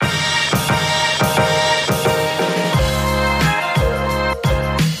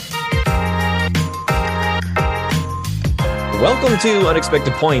Welcome to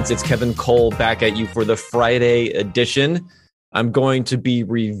Unexpected Points. It's Kevin Cole back at you for the Friday edition. I'm going to be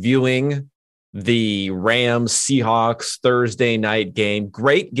reviewing the Rams-Seahawks Thursday night game.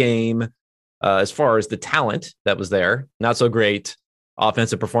 Great game as far as the talent that was there. Not so great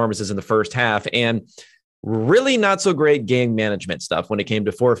offensive performances in the first half, and really not so great game management stuff when it came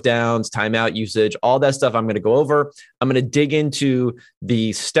to fourth downs, timeout usage, all that stuff I'm going to go over. I'm going to dig into the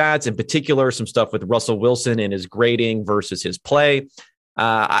stats, in particular, some stuff with Russell Wilson and his grading versus his play.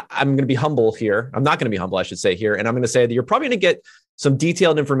 I'm going to be humble here. I'm not going to be humble, I should say here. And I'm going to say that you're probably going to get some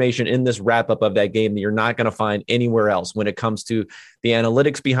detailed information in this wrap up of that game that you're not going to find anywhere else when it comes to the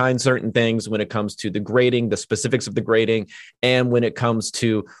analytics behind certain things, when it comes to the grading, the specifics of the grading, and when it comes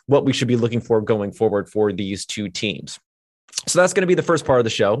to what we should be looking for going forward for these two teams. So that's going to be the first part of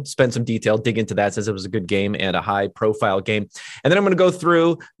the show. Spend some detail, dig into that since it was a good game and a high profile game. And then I'm going to go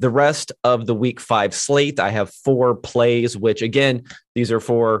through the rest of the week 5 slate. I have 4 plays, which again, these are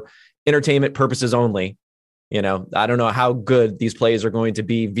for entertainment purposes only. You know, I don't know how good these plays are going to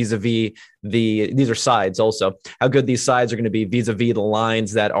be vis-a-vis these are sides also, how good these sides are going to be vis-a-vis the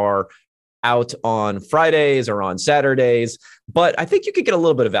lines that are out on Fridays or on Saturdays. But I think you could get a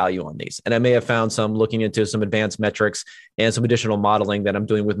little bit of value on these. And I may have found some looking into some advanced metrics and some additional modeling that I'm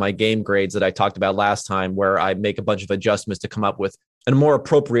doing with my game grades that I talked about last time, where I make a bunch of adjustments to come up with a more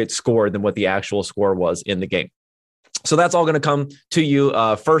appropriate score than what the actual score was in the game. So that's all going to come to you.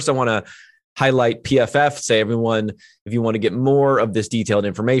 First, I want to highlight PFF, say everyone, if you want to get more of this detailed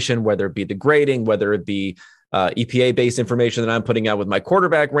information, whether it be the grading, whether it be EPA-based information that I'm putting out with my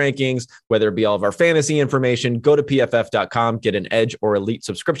quarterback rankings, whether it be all of our fantasy information, go to pff.com, get an Edge or Elite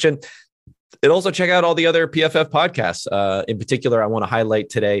subscription. And also check out all the other PFF podcasts. In particular, I want to highlight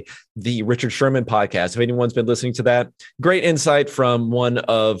today the Richard Sherman podcast. If anyone's been listening to that, great insight from one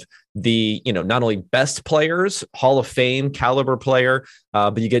of the, not only best players, Hall of Fame caliber player,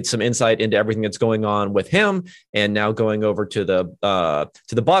 but you get some insight into everything that's going on with him. And now going over to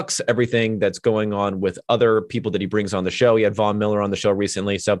the Bucks, everything that's going on with other people that he brings on the show. He had Von Miller on the show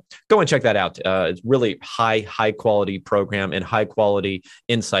recently, so go and check that out. It's really high quality program and high quality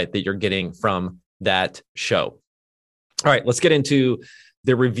insight that you're getting from that show. All right, let's get into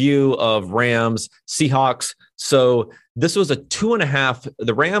the review of Rams Seahawks. So this was a 2.5.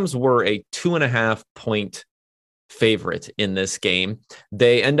 The Rams were a 2.5 point favorite in this game.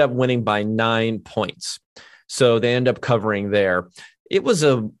 They end up winning by 9 points. So they end up covering there. It was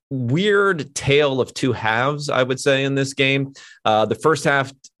a weird tale of two halves, I would say, in this game. The first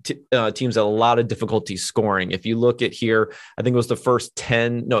half, teams had a lot of difficulty scoring. If you look at here, I think it was the first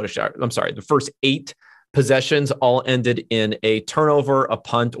 8 possessions all ended in a turnover, a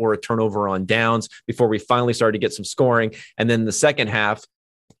punt, or a turnover on downs before we finally started to get some scoring. And then the second half,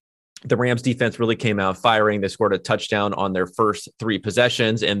 the Rams defense really came out firing. They scored a touchdown on their first 3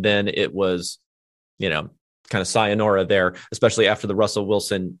 possessions. And then it was, kind of sayonara there, especially after the Russell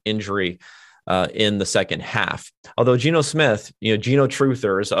Wilson injury in the second half. Although Geno Smith, Geno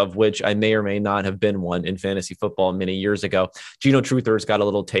Truthers, of which I may or may not have been one in fantasy football many years ago, Geno Truthers got a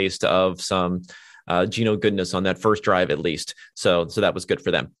little taste of some Geno goodness on that first drive, at least. So that was good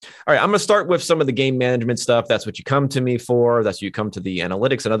for them. All right, I'm going to start with some of the game management stuff. That's what you come to me for. That's what you come to the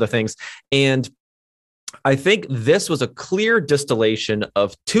analytics and other things. And I think this was a clear distillation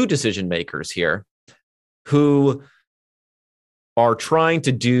of 2 decision makers here who are trying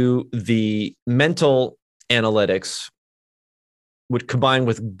to do the mental analytics, which combine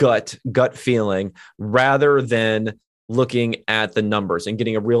with gut feeling, rather than looking at the numbers and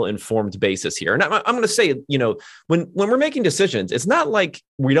getting a real informed basis here. And I'm going to say, when we're making decisions, it's not like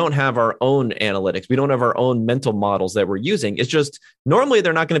we don't have our own analytics. We don't have our own mental models that we're using. It's just normally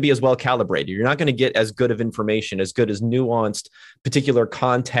they're not going to be as well calibrated. You're not going to get as good of information, as good as nuanced, particular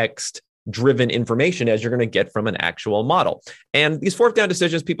context driven information as you're going to get from an actual model. And these fourth down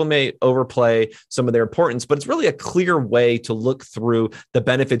decisions, people may overplay some of their importance, but it's really a clear way to look through the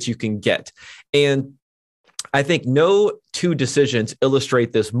benefits you can get. And I think no 2 decisions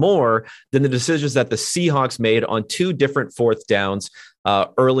illustrate this more than the decisions that the Seahawks made on 2 different fourth downs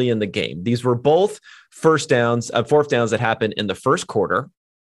early in the game. These were both fourth downs that happened in the first quarter,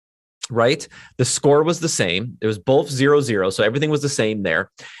 right? The score was the same. It was both 0-0, so everything was the same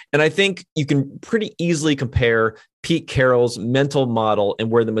there. And I think you can pretty easily compare Pete Carroll's mental model and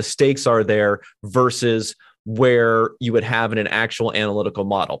where the mistakes are there versus where you would have in an actual analytical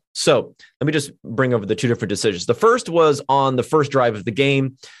model. So let me just bring over the 2 different decisions. The first was on the first drive of the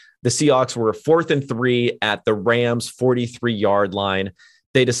game. The Seahawks were 4th and 3 at the Rams 43-yard line.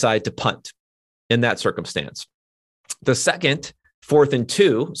 They decide to punt in that circumstance. The second, 4th and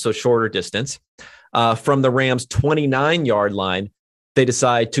 2, so shorter distance, From the Rams' 29-yard line, they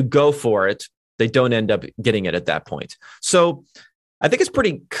decide to go for it. They don't end up getting it at that point. So I think it's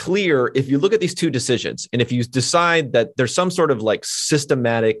pretty clear if you look at these two decisions, and if you decide that there's some sort of like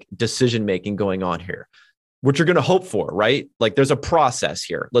systematic decision-making going on here, which you're going to hope for, right? Like there's a process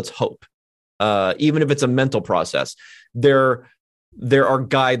here. Let's hope. Even if it's a mental process, there are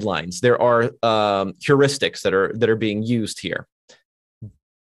guidelines, there are heuristics that are being used here.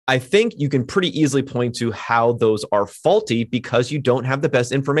 I think you can pretty easily point to how those are faulty because you don't have the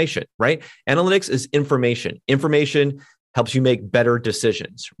best information, right? Analytics is information. Information helps you make better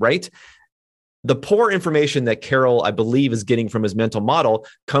decisions, right? The poor information that Carroll, I believe, is getting from his mental model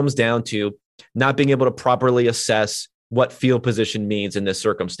comes down to not being able to properly assess what field position means in this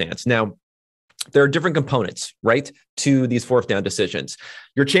circumstance. Now, there are different components, right, to these fourth down decisions.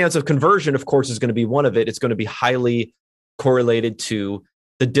 Your chance of conversion, of course, is going to be one of it. It's going to be highly correlated to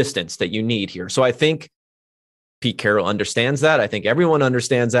the distance that you need here. So I think Pete Carroll understands that. I think everyone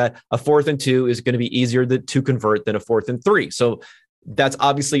understands that a 4th and 2 is going to be easier to convert than a 4th and 3. So that's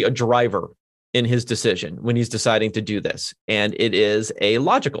obviously a driver in his decision when he's deciding to do this. And it is a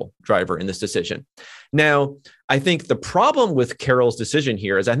logical driver in this decision. Now, I think the problem with Carroll's decision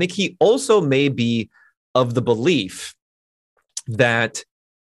here is I think he also may be of the belief that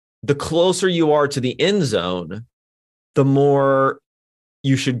the closer you are to the end zone, the more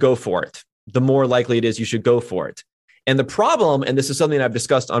you should go for it. The more likely it is you should go for it. And the problem, and this is something I've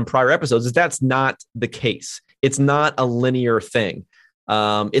discussed on prior episodes, is that's not the case. It's not a linear thing.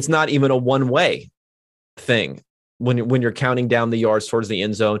 It's not even a one-way thing when you're counting down the yards towards the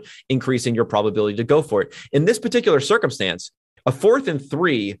end zone, increasing your probability to go for it. In this particular circumstance, a 4th and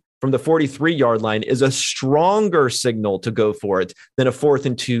 3 from the 43-yard line is a stronger signal to go for it than a 4th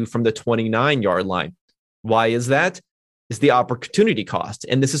and 2 from the 29-yard line. Why is that? Is the opportunity cost.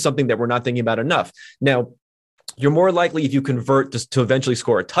 And this is something that we're not thinking about enough. Now, you're more likely if you convert to eventually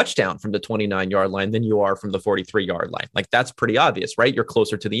score a touchdown from the 29-yard line than you are from the 43-yard line. Like that's pretty obvious, right? You're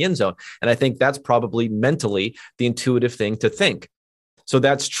closer to the end zone. And I think that's probably mentally the intuitive thing to think. So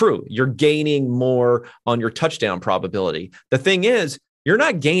that's true. You're gaining more on your touchdown probability. The thing is, you're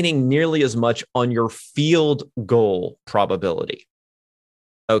not gaining nearly as much on your field goal probability.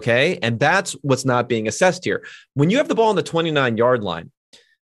 Okay. And that's what's not being assessed here. When you have the ball on the 29-yard line,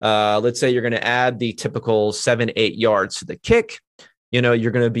 let's say you're going to add the typical 7-8 yards to the kick. You're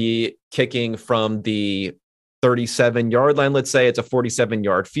going to be kicking from the 37-yard line. Let's say it's a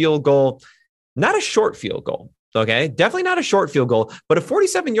 47-yard field goal, not a short field goal. Okay. Definitely not a short field goal, but a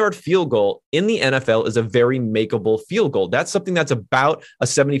 47-yard field goal in the NFL is a very makeable field goal. That's something that's about a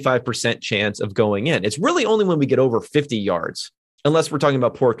 75% chance of going in. It's really only when we get over 50 yards. Unless we're talking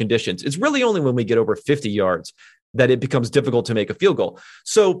about poor conditions. It's really only when we get over 50 yards that it becomes difficult to make a field goal.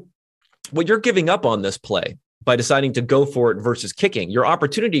 So what you're giving up on this play by deciding to go for it versus kicking, your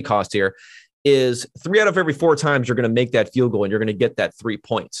opportunity cost here is 3 out of every 4 times you're going to make that field goal and you're going to get that 3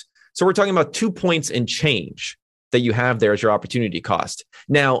 points. So we're talking about 2 points and change that you have there as your opportunity cost.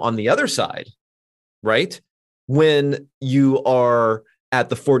 Now, on the other side, right, when you are at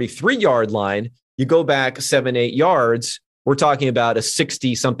the 43-yard line, you go back 7-8 yards, we're talking about a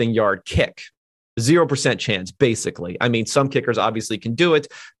 60-something yard kick, 0% chance, basically. I mean, some kickers obviously can do it,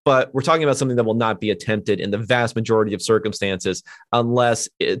 but we're talking about something that will not be attempted in the vast majority of circumstances unless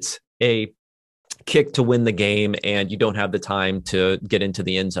it's a kick to win the game and you don't have the time to get into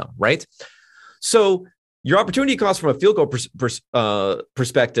the end zone, right? So your opportunity cost from a field goal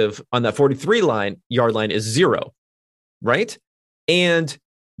perspective on that 43-yard line is 0, right? And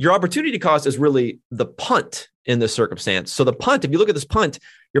your opportunity cost is really the punt in this circumstance. So the punt, if you look at this punt,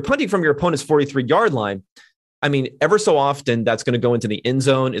 you're punting from your opponent's 43-yard line. I mean, ever so often that's going to go into the end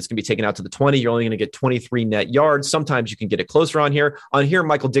zone. It's going to be taken out to the 20. You're only going to get 23 net yards. Sometimes you can get it closer on here. On here,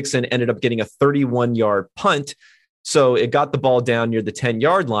 Michael Dickson ended up getting a 31-yard punt. So it got the ball down near the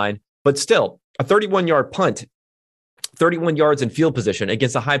 10-yard line, but still a 31-yard punt, 31 yards in field position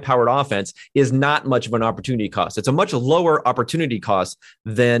against a high-powered offense is not much of an opportunity cost. It's a much lower opportunity cost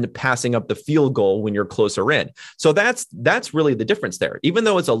than passing up the field goal when you're closer in. So that's really the difference there. Even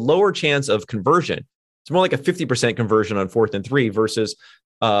though it's a lower chance of conversion, it's more like a 50% conversion on 4th and 3 versus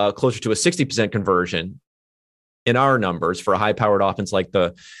closer to a 60% conversion in our numbers for a high-powered offense like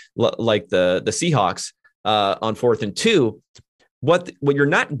the Seahawks on 4th and 2. What you're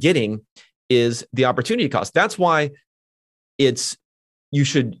not getting is the opportunity cost. That's why you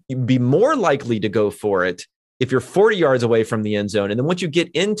should be more likely to go for it if you're 40 yards away from the end zone. And then once you get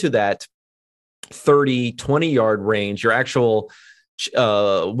into that 30, 20-yard range, your actual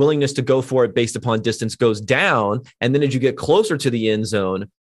willingness to go for it based upon distance goes down. And then as you get closer to the end zone,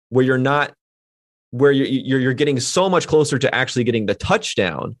 where you're not where you're getting so much closer to actually getting the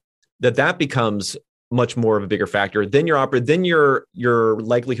touchdown that becomes much more of a bigger factor. Then your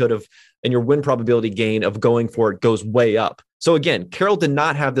likelihood of and your win probability gain of going for it goes way up. So again, Carroll did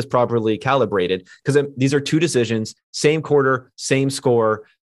not have this properly calibrated because these are two decisions, same quarter, same score,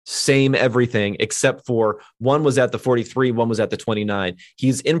 same everything, except for one was at the 43, one was at the 29.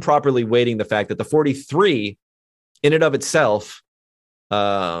 He's improperly weighting the fact that the 43 in and of itself,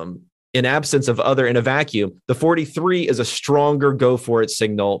 in absence of other in a vacuum, the 43 is a stronger go for it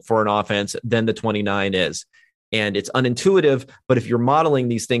signal for an offense than the 29 is. And it's unintuitive, but if you're modeling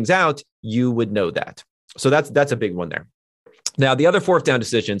these things out, you would know that. So that's a big one there. Now, the other fourth down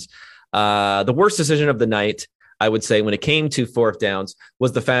decisions, the worst decision of the night, I would say, when it came to fourth downs,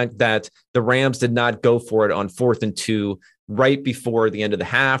 was the fact that the Rams did not go for it on 4th and 2 right before the end of the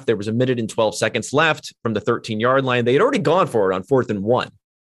half. There was a minute and 12 seconds left from the 13-yard line. They had already gone for it on 4th and 1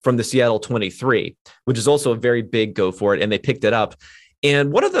 from the Seattle 23, which is also a very big go for it, and they picked it up.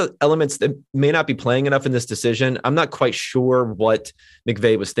 And one of the elements that may not be playing enough in this decision, I'm not quite sure what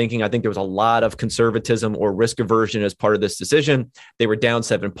McVay was thinking. I think there was a lot of conservatism or risk aversion as part of this decision. They were down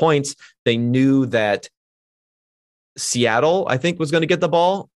 7 points. They knew that Seattle, I think, was going to get the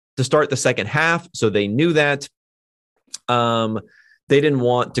ball to start the second half. So they knew that. They didn't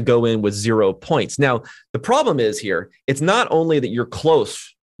want to go in with 0 points. Now, the problem is here, it's not only that you're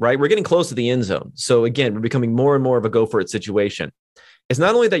close, right? We're getting close to the end zone. So again, we're becoming more and more of a go for it situation. It's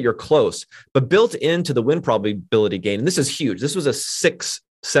not only that you're close, but built into the win probability gain. And this is huge. This was a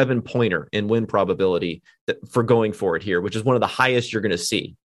 6-7 pointer in win probability for going for it here, which is one of the highest you're going to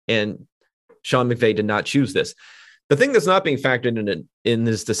see. And Sean McVay did not choose this. The thing that's not being factored in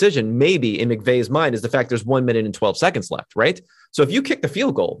this decision, maybe in McVay's mind, is the fact there's 1 minute and 12 seconds left, right? So if you kick the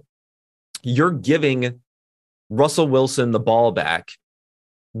field goal, you're giving Russell Wilson the ball back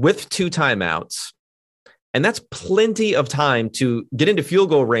with 2 timeouts. And that's plenty of time to get into field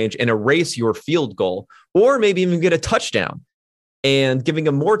goal range and erase your field goal, or maybe even get a touchdown and giving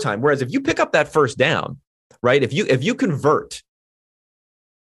them more time. Whereas if you pick up that first down, right, if you convert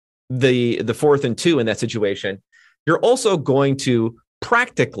the 4th and 2 in that situation, you're also going to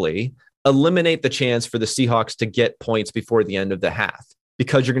practically eliminate the chance for the Seahawks to get points before the end of the half,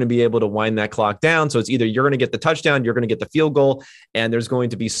 because you're going to be able to wind that clock down. So it's either you're going to get the touchdown, you're going to get the field goal, and there's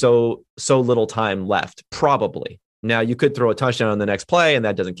going to be so little time left, probably. Now, you could throw a touchdown on the next play, and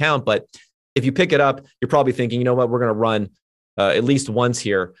that doesn't count. But if you pick it up, you're probably thinking, you know what, we're going to run at least once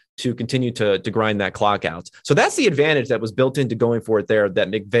here to continue to grind that clock out. So that's the advantage that was built into going for it there that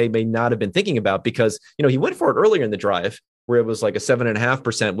McVay may not have been thinking about, because, you know, he went for it earlier in the drive where it was like a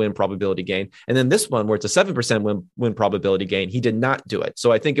 7.5% win probability gain. And then this one where it's a 7% win probability gain, he did not do it.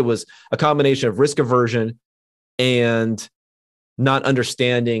 So I think it was a combination of risk aversion and not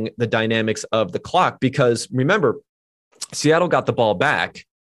understanding the dynamics of the clock, because remember, Seattle got the ball back,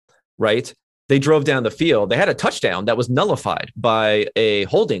 right? They drove down the field. They had a touchdown that was nullified by a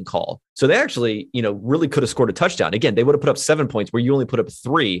holding call. So they actually, you know, really could have scored a touchdown. Again, they would have put up 7 points where you only put up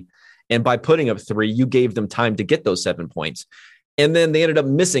 3. And by putting up 3, you gave them time to get those 7 points. And then they ended up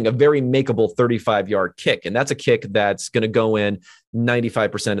missing a very makeable 35-yard kick. And that's a kick that's going to go in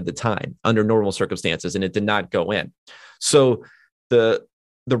 95% of the time under normal circumstances. And it did not go in. So the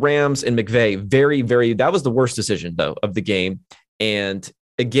Rams and McVay, that was the worst decision, though, of the game. And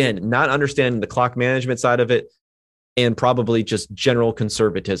again, not understanding the clock management side of it, and probably just general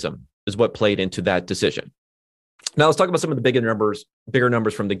conservatism is what played into that decision. Now let's talk about some of the bigger numbers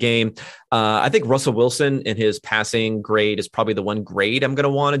from the game. I think Russell Wilson and his passing grade is probably the one grade I'm going to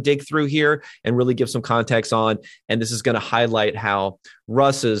want to dig through here and really give some context on. And this is going to highlight how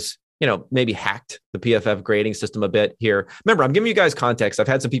Russ is, you know, maybe hacked the PFF grading system a bit here. Remember, I'm giving you guys context. I've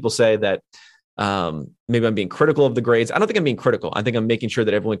had some people say that maybe I'm being critical of the grades. I don't think I'm being critical. I think I'm making sure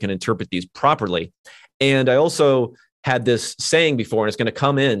that everyone can interpret these properly. And I also had this saying before, and it's going to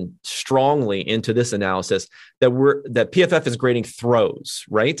come in strongly into this analysis, that PFF is grading throws,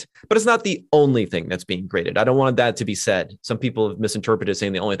 right? But it's not the only thing that's being graded. I don't want that to be said. Some people have misinterpreted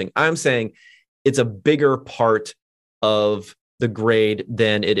saying the only thing. I'm saying it's a bigger part of the grade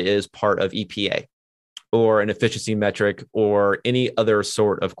than it is part of EPA or an efficiency metric or any other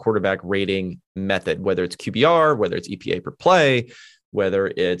sort of quarterback rating method, whether it's QBR, whether it's EPA per play, whether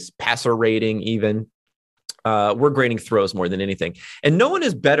it's passer rating even. We're grading throws more than anything. And no one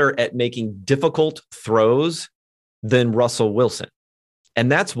is better at making difficult throws than Russell Wilson.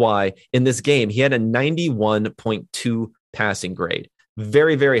 And that's why in this game, he had a 91.2 passing grade.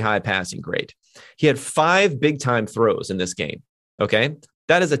 Very, very high passing grade. He had 5 big-time throws in this game. Okay?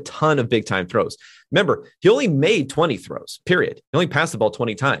 That is a ton of big time throws. Remember, he only made 20 throws, period. He only passed the ball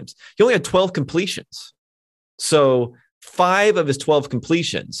 20 times. He only had 12 completions. So 5 of his 12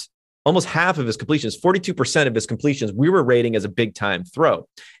 completions, almost half of his completions, 42% of his completions, we were rating as a big time throw.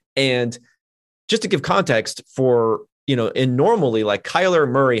 And just to give context for, in normally, like Kyler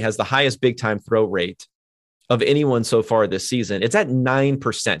Murray has the highest big time throw rate of anyone so far this season. It's at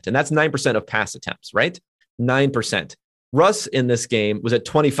 9%, and that's 9% of pass attempts, right? 9%. Russ in this game was at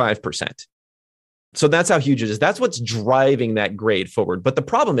 25%. So that's how huge it is. That's what's driving that grade forward. But the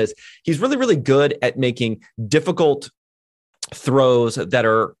problem is he's really, really good at making difficult throws that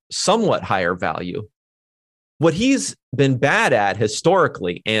are somewhat higher value. What he's been bad at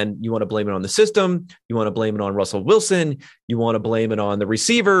historically, and you want to blame it on the system, you want to blame it on Russell Wilson, you want to blame it on the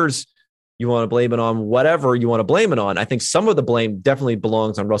receivers, you want to blame it on whatever you want to blame it on. I think some of the blame definitely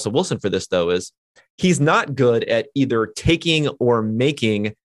belongs on Russell Wilson for this, though, is he's not good at either taking or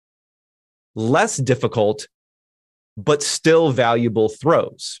making less difficult, but still valuable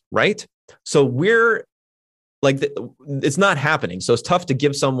throws, right? So we're like, it's not happening. So it's tough to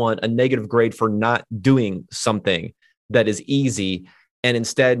give someone a negative grade for not doing something that is easy and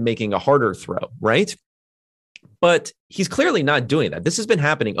instead making a harder throw, right? But he's clearly not doing that. This has been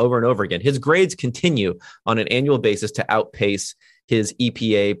happening over and over again. His grades continue on an annual basis to outpace his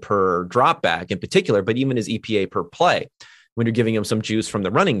EPA per dropback in particular, but even his EPA per play when you're giving him some juice from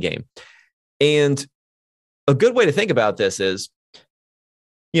the running game. And a good way to think about this is,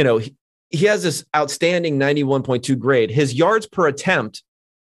 he has this outstanding 91.2 grade. His yards per attempt,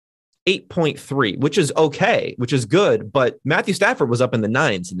 8.3, which is okay, which is good. But Matthew Stafford was up in the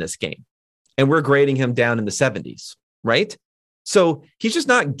 9s in this game, and we're grading him down in the 70s, right? So he's just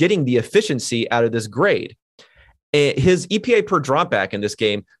not getting the efficiency out of this grade. His EPA per dropback in this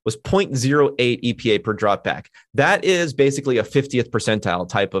game was 0.08 EPA per dropback. That is basically a 50th percentile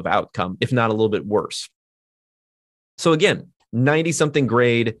type of outcome, if not a little bit worse. So again, 90-something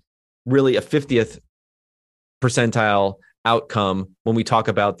grade, really a 50th percentile outcome when we talk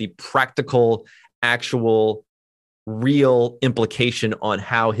about the practical, actual, real implication on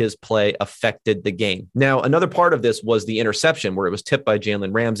how his play affected the game. Now, another part of this was the interception where it was tipped by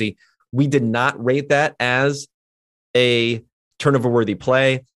Jalen Ramsey. We did not rate that as a turnover-worthy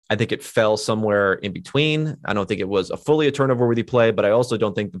play. I think it fell somewhere in between. I don't think it was fully a turnover-worthy play, but I also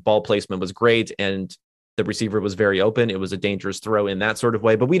don't think the ball placement was great and the receiver was very open. It was a dangerous throw in that sort of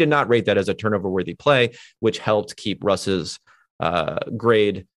way, but we did not rate that as a turnover-worthy play, which helped keep Russ's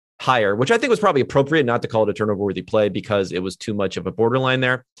grade higher, which I think was probably appropriate not to call it a turnover-worthy play because it was too much of a borderline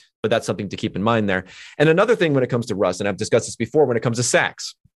there, but that's something to keep in mind there. And another thing when it comes to Russ, and I've discussed this before, when it comes to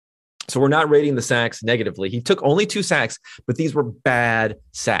sacks. So we're not rating the sacks negatively. He took only 2 sacks, but these were bad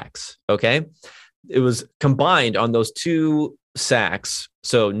sacks, okay? It was combined on those 2 sacks,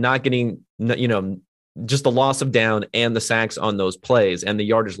 so not getting, just the loss of down and the sacks on those plays and the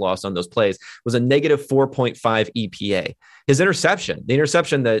yardage loss on those plays was a negative 4.5 EPA. His interception, the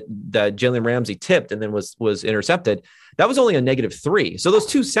interception that Jalen Ramsey tipped and then was intercepted, that was only a negative 3. So those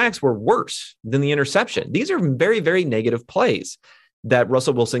 2 sacks were worse than the interception. These are very, very negative plays that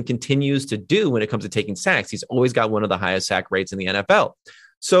Russell Wilson continues to do when it comes to taking sacks. He's always got one of the highest sack rates in the NFL.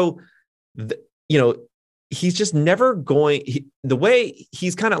 So, he's just never going, the way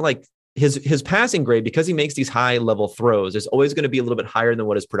he's kind of like, his passing grade, because he makes these high level throws, is always going to be a little bit higher than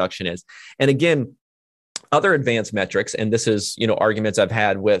what his production is. And again, other advanced metrics, and this is, arguments I've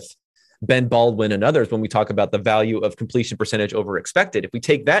had with Ben Baldwin and others when we talk about the value of completion percentage over expected. If we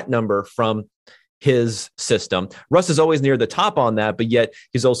take that number from his system, Russ is always near the top on that, but yet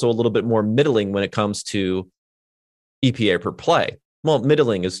he's also a little bit more middling when it comes to EPA per play. Well,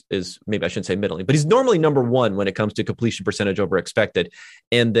 middling is maybe I shouldn't say middling, but he's normally number 1 when it comes to completion percentage over expected,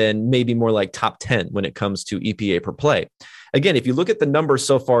 and then maybe more like top 10 when it comes to EPA per play. Again, if you look at the numbers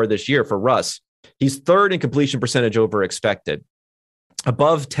so far this year for Russ, he's 3rd in completion percentage over expected,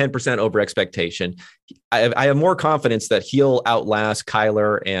 above 10% over expectation. I have more confidence that he'll outlast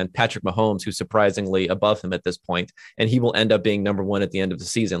Kyler and Patrick Mahomes, who's surprisingly above him at this point, and he will end up being number 1 at the end of the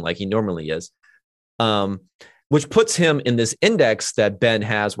season like he normally is. Which puts him in this index that Ben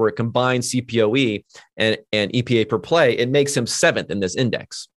has where it combines CPOE and EPA per play. It makes him 7th in this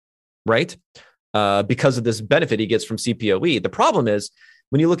index, right? Because of this benefit he gets from CPOE. The problem is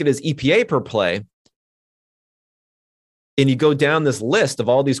when you look at his EPA per play and you go down this list of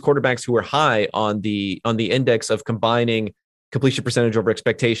all these quarterbacks who are high on the index of combining completion percentage over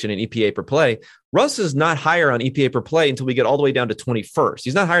expectation and EPA per play, Russ is not higher on EPA per play until we get all the way down to 21st.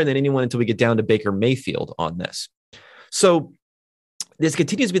 He's not higher than anyone until we get down to Baker Mayfield on this. So this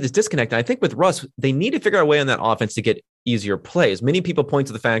continues to be this disconnect. And I think with Russ, they need to figure out a way on that offense to get easier plays. Many people point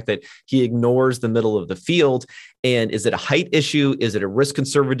to the fact that he ignores the middle of the field. And is it a height issue? Is it a risk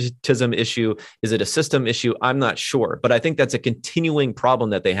conservatism issue? Is it a system issue? I'm not sure. But I think that's a continuing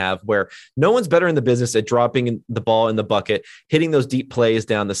problem that they have, where no one's better in the business at dropping the ball in the bucket, hitting those deep plays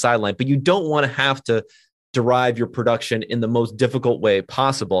down the sideline. But you don't want to have to derive your production in the most difficult way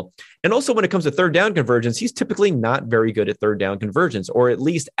possible. And also when it comes to third down conversions, he's typically not very good at third down conversions, or at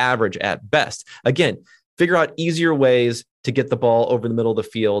least average at best. Again, figure out easier ways to get the ball over the middle of the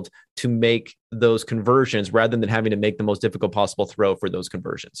field to make those conversions rather than having to make the most difficult possible throw for those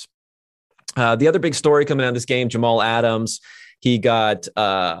conversions. The other big story coming out of this game, Jamal Adams, he got,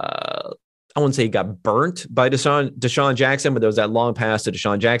 I wouldn't say he got burnt by Deshaun Jackson, but there was that long pass to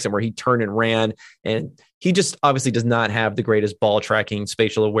Deshaun Jackson where he turned and ran, and he just obviously does not have the greatest ball tracking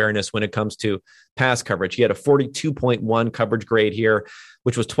spatial awareness when it comes to pass coverage. He had a 42.1 coverage grade here,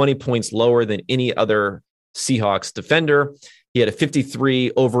 which was 20 points lower than any other Seahawks defender. He had a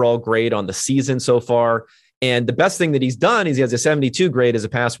 53 overall grade on the season so far. And the best thing that he's done is he has a 72 grade as a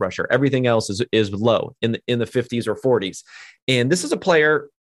pass rusher. Everything else is low in the 50s or 40s. And this is a player,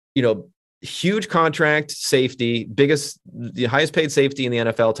 huge contract safety, the highest paid safety in the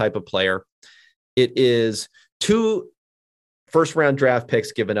NFL type of player. It is 2 first-round draft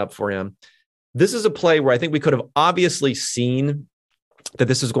picks given up for him. This is a play where I think we could have obviously seen that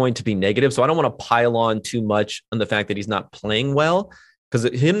this is going to be negative. So I don't want to pile on too much on the fact that he's not playing well, because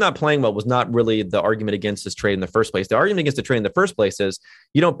him not playing well was not really the argument against this trade in the first place. The argument against the trade in the first place is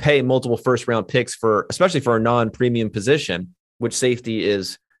you don't pay multiple first-round picks especially for a non-premium position, which safety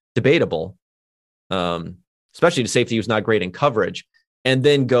is debatable, especially to safety who's not great in coverage, and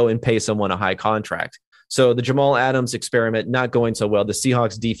then go and pay someone a high contract. So the Jamal Adams experiment not going so well. The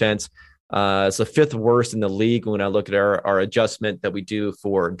Seahawks defense is the 5th worst in the league when I look at our adjustment that we do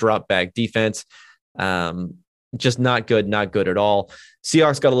for drop back defense. Just not good at all.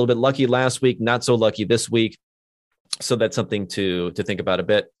 Seahawks got a little bit lucky last week, not so lucky this week. So that's something to think about a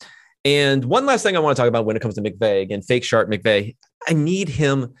bit. And one last thing I want to talk about when it comes to McVay, again, fake sharp McVay, I need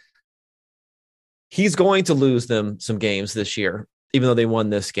him. He's going to lose them some games this year, even though they won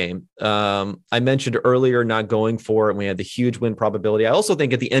this game. I mentioned earlier not going for it. We had the huge win probability. I also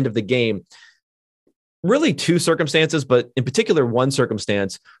think at the end of the game, really 2 circumstances, but in particular one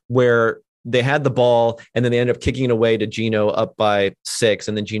circumstance where they had the ball and then they ended up kicking it away to Geno up by 6,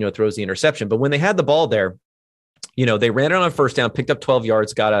 and then Geno throws the interception. But when they had the ball there, they ran it on a first down, picked up 12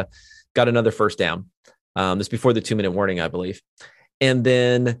 yards, got another first down. This before the 2-minute warning, I believe. And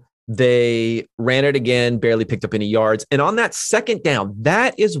then they ran it again, barely picked up any yards. And on that second down,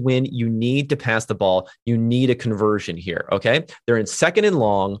 that is when you need to pass the ball. You need a conversion here, okay? They're in 2nd and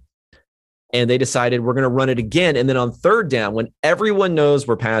long, and they decided we're going to run it again. And then on 3rd down, when everyone knows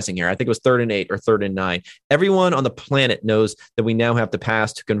we're passing here, I think it was 3rd and 8 or 3rd and 9, everyone on the planet knows that we now have to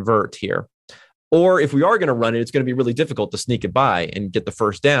pass to convert here. Or if we are going to run it, it's going to be really difficult to sneak it by and get the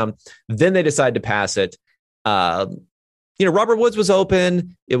first down. Then they decide to pass it. Robert Woods was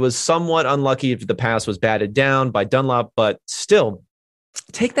open. It was somewhat unlucky if the pass was batted down by Dunlop, but still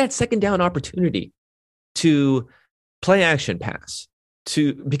take that 2nd down opportunity to play action pass.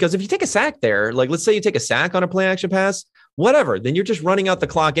 Because if you take a sack there, like let's say you take a sack on a play action pass, whatever, then you're just running out the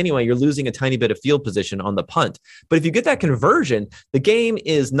clock anyway. You're losing a tiny bit of field position on the punt. But if you get that conversion, the game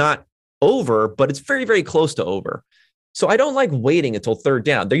is not over, but it's very, very close to over. So I don't like waiting until 3rd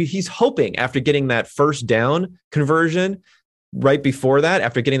down. He's hoping after getting that first down conversion right before that,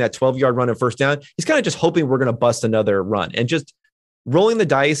 after getting that 12-yard run of first down, he's kind of just hoping we're going to bust another run and just rolling the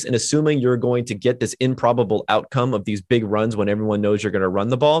dice and assuming you're going to get this improbable outcome of these big runs when everyone knows you're going to run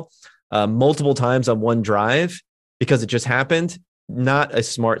the ball multiple times on one drive because it just happened. Not a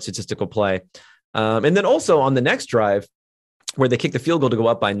smart statistical play. And then also on the next drive where they kicked the field goal to go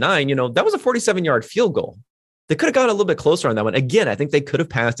up by 9, that was a 47-yard field goal. They could have gone a little bit closer on that one. Again, I think they could have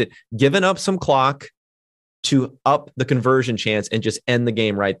passed it, given up some clock to up the conversion chance and just end the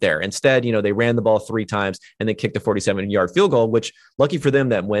game right there. Instead, they ran the ball 3 times and then kicked a 47-yard field goal, which lucky for them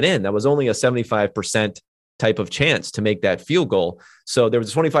that went in. That was only a 75% type of chance to make that field goal. So there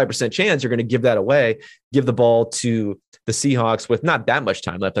was a 25% chance you're going to give that away, give the ball to the Seahawks with not that much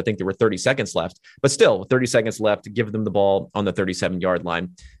time left. I think there were 30 seconds left, but still 30 seconds left to give them the ball on the 37-yard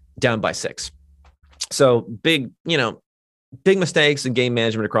line, down by 6. So big mistakes in game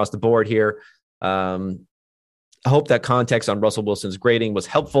management across the board here. I hope that context on Russell Wilson's grading was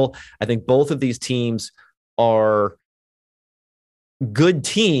helpful. I think both of these teams are good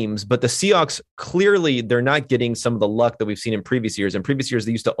teams, but the Seahawks clearly they're not getting some of the luck that we've seen in previous years. In previous years,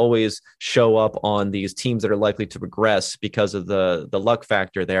 they used to always show up on these teams that are likely to progress because of the luck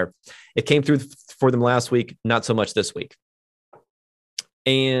factor there. It came through for them last week, not so much this week.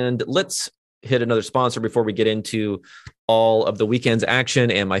 And let's hit another sponsor before we get into all of the weekend's action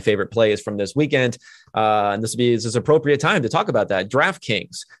and my favorite plays from this weekend. And this is appropriate time to talk about that.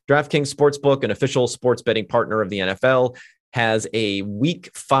 DraftKings Sportsbook, an official sports betting partner of the NFL, has a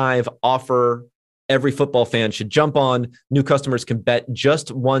week 5 offer every football fan should jump on. New customers can bet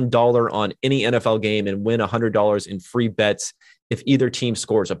just $1 on any NFL game and win $100 in free bets if either team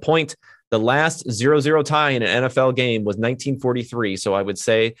scores a point. The last 0-0 tie in an NFL game was 1943, so I would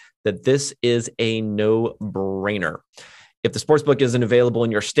say that this is a no-brainer. If the sportsbook isn't available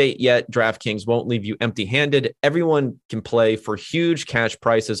in your state yet, DraftKings won't leave you empty-handed. Everyone can play for huge cash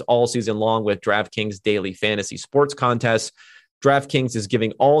prizes all season long with DraftKings daily fantasy sports contests. DraftKings is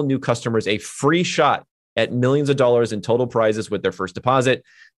giving all new customers a free shot at millions of dollars in total prizes with their first deposit.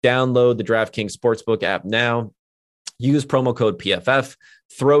 Download the DraftKings Sportsbook app now. Use promo code PFF.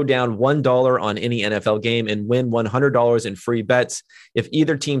 Throw down $1 on any NFL game and win $100 in free bets if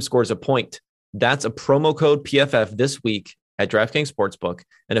either team scores a point. That's a promo code PFF this week at DraftKings Sportsbook,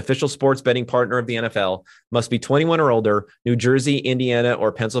 an official sports betting partner of the NFL. Must be 21 or older, New Jersey, Indiana,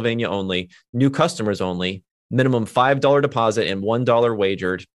 or Pennsylvania only. New customers only. Minimum $5 deposit and $1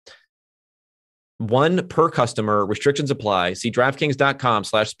 wagered. One per customer. Restrictions apply. See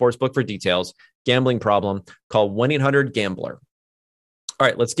DraftKings.com/sportsbook for details. Gambling problem? Call 1-800-GAMBLER. All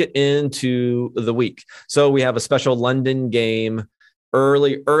right, let's get into the week. So we have a special London game.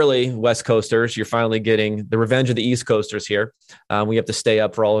 Early West Coasters. You're finally getting the revenge of the East Coasters here. We have to stay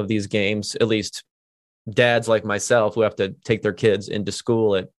up for all of these games, at least dads like myself who have to take their kids into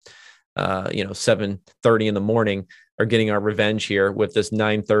school at 7:30 in the morning are getting our revenge here with this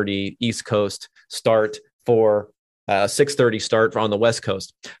 9:30 East Coast start for 6:30 start on the West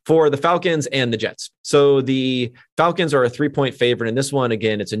Coast for the Falcons and the Jets. So the Falcons are a 3-point favorite in this one.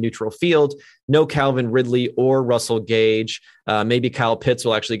 Again, it's a neutral field. No Calvin Ridley or Russell Gage. Maybe Kyle Pitts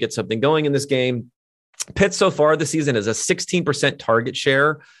will actually get something going in this game. Pitts so far this season is a 16% target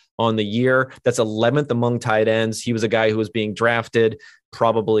share on the year. That's 11th among tight ends. He was a guy who was being drafted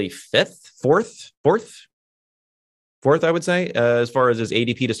probably fourth, I would say, as far as his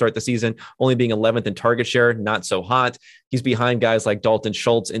ADP to start the season, only being 11th in target share, not so hot. He's behind guys like Dalton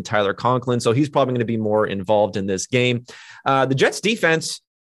Schultz and Tyler Conklin, so he's probably going to be more involved in this game. The Jets defense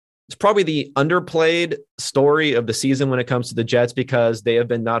is probably the underplayed story of the season when it comes to the Jets because they have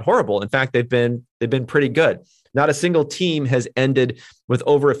been not horrible. In fact, they've been pretty good. Not a single team has ended with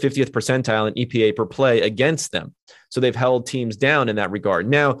over a 50th percentile in EPA per play against them. So they've held teams down in that regard.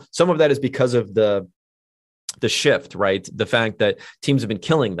 Now, some of that is because of the shift, right? The fact that teams have been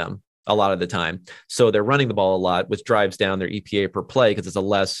killing them a lot of the time. So they're running the ball a lot, which drives down their EPA per play because it's a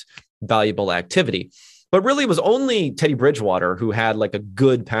less valuable activity. But really, it was only Teddy Bridgewater who had like a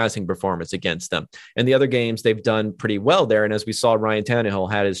good passing performance against them. And the other games, they've done pretty well there. And as we saw, Ryan Tannehill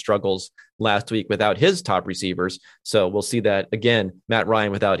had his struggles last week without his top receivers. So we'll see that again, Matt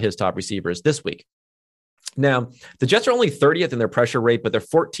Ryan without his top receivers this week. Now, the Jets are only 30th in their pressure rate, but they're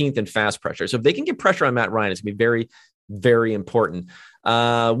 14th in fast pressure. So if they can get pressure on Matt Ryan, it's going to be very, very important.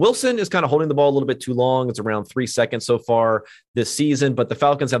 Wilson is kind of holding the ball a little bit too long. It's around 3 seconds so far this season, but the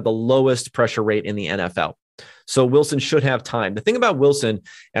Falcons have the lowest pressure rate in the NFL. So Wilson should have time. The thing about Wilson,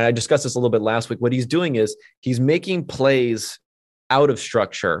 and I discussed this a little bit last week, what he's doing is he's making plays out of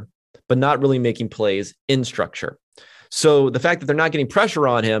structure, but not really making plays in structure. So the fact that they're not getting pressure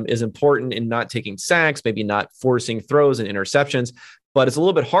on him is important in not taking sacks, maybe not forcing throws and interceptions. But it's a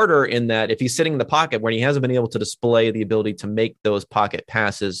little bit harder in that if he's sitting in the pocket where he hasn't been able to display the ability to make those pocket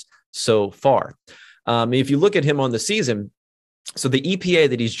passes so far. If you look at him on the season, so the EPA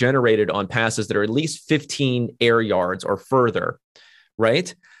that he's generated on passes that are at least 15 air yards or further,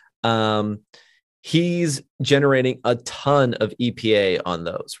 right? He's generating a ton of EPA on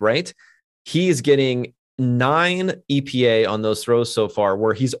those, right? He's getting 9 EPA on those throws so far,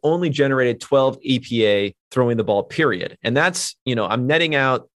 where he's only generated 12 EPA throwing the ball, period. And that's, I'm netting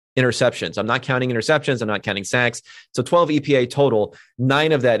out interceptions. I'm not counting interceptions. I'm not counting sacks. So 12 EPA total.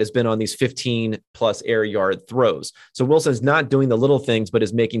 9 of that has been on these 15 plus air yard throws. So Wilson's not doing the little things, but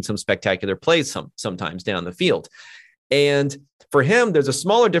is making some spectacular plays sometimes down the field. And for him, there's a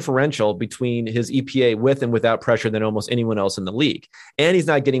smaller differential between his EPA with and without pressure than almost anyone else in the league. And he's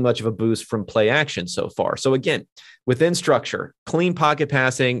not getting much of a boost from play action so far. So again, within structure, clean pocket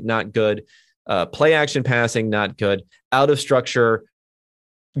passing, not good. Play action passing, not good. Out of structure,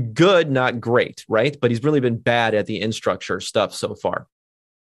 good, not great, right? But he's really been bad at the in structure stuff so far.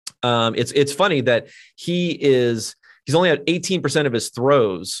 It's funny that he's only had 18% of his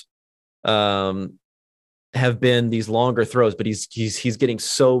throws have been these longer throws, but he's getting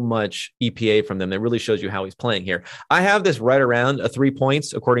so much EPA from them. That really shows you how he's playing here. I have this right around a 3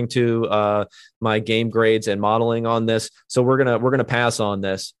 points according to my game grades and modeling on this. So we're gonna pass on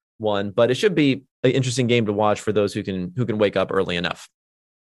this one, but it should be an interesting game to watch for those who can wake up early enough.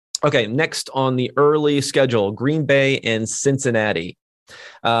 Okay, next on the early schedule, Green Bay and Cincinnati.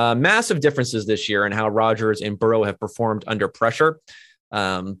 Massive differences this year in how Rodgers and Burrow have performed under pressure,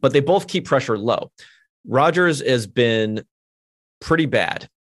 but they both keep pressure low. Rodgers has been pretty bad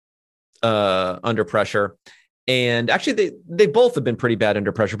under pressure. And actually, they both have been pretty bad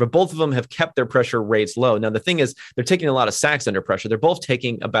under pressure, but both of them have kept their pressure rates low. Now, the thing is, they're taking a lot of sacks under pressure. They're both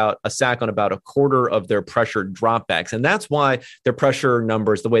taking about a sack on about a quarter of their pressure dropbacks. And that's why their pressure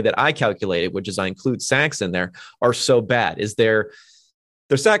numbers, the way that I calculate it, which is I include sacks in there, are so bad. Is their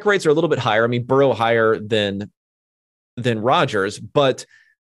sack rates are a little bit higher. I mean, Burrow higher than Rodgers, but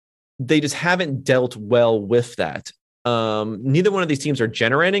they just haven't dealt well with that. Neither one of these teams are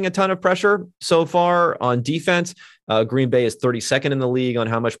generating a ton of pressure so far on defense. Green Bay is 32nd in the league on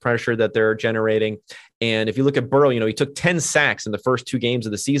how much pressure that they're generating. And if you look at Burrow, he took 10 sacks in the first 2 games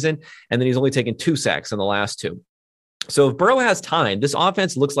of the season, and then he's only taken 2 sacks in the last 2. So if Burrow has time, this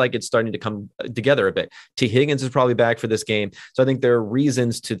offense looks like it's starting to come together a bit. T. Higgins is probably back for this game. So I think there are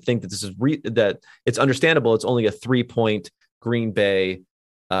reasons to think that this is that it's understandable. It's only a 3-point Green Bay.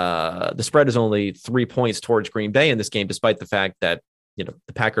 The spread is only 3 points towards Green Bay in this game, despite the fact that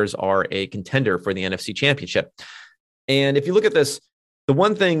the Packers are a contender for the NFC Championship. And if you look at this, the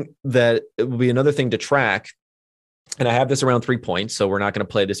one thing that it will be another thing to track, and I have this around 3 points, so we're not going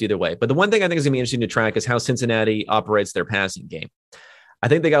to play this either way. But the one thing I think is going to be interesting to track is how Cincinnati operates their passing game. I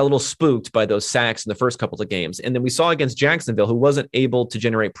think they got a little spooked by those sacks in the first couple of games. And then we saw against Jacksonville, who wasn't able to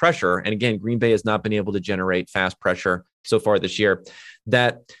generate pressure. And again, Green Bay has not been able to generate fast pressure so far this year,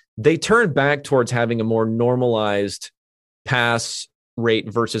 that they turned back towards having a more normalized pass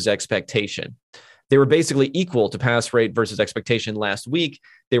rate versus expectation. They were basically equal to pass rate versus expectation last week.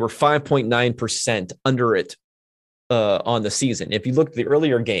 They were 5.9% under it on the season. If you look at the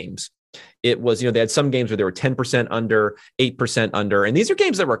earlier games, it was, they had some games where they were 10% under, 8% under. And these are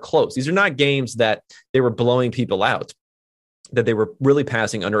games that were close. These are not games that they were blowing people out, that they were really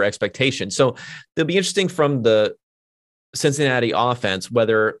passing under expectation. So it'll be interesting from the Cincinnati offense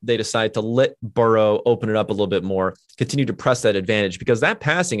whether they decide to let Burrow open it up a little bit more, continue to press that advantage, because that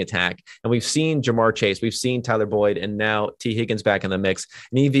passing attack, and we've seen Jamar Chase, we've seen Tyler Boyd, and now T. Higgins back in the mix,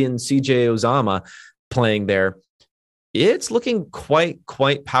 and even CJ Uzomah playing there, it's looking quite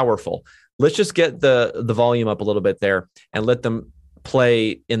powerful. Let's just get the volume up a little bit there and let them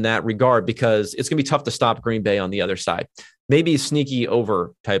play in that regard, because it's going to be tough to stop Green Bay on the other side. Maybe sneaky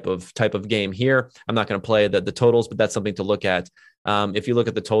over type of game here. I'm not going to play the totals, but that's something to look at. If you look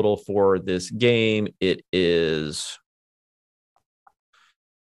at the total for this game, it is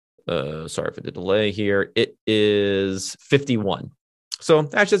sorry for the delay here. It is 51. So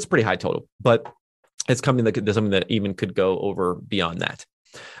actually, it's a pretty high total, but it's something that even could go over beyond that.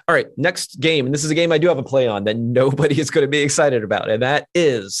 All right, next game, and this is a game I do have a play on that nobody is going to be excited about, and that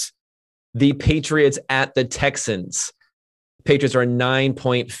is the Patriots at the Texans. Patriots are a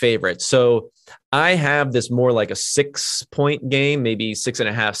 9-point favorite. So I have this more like a 6-point game, maybe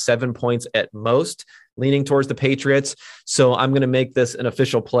 6.5, 7 points at most, leaning towards the Patriots. So I'm going to make this an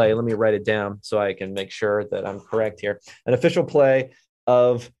official play. Let me write it down so I can make sure that I'm correct here. An official play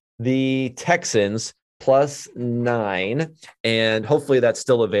of the Texans +9. And hopefully that's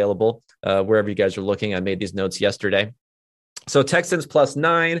still available wherever you guys are looking. I made these notes yesterday. So Texans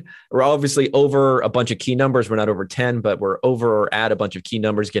 +9. We're obviously over a bunch of key numbers. We're not over 10, but we're over or at a bunch of key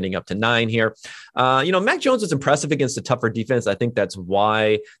numbers, getting up to 9 here. Mac Jones was impressive against a tougher defense. I think that's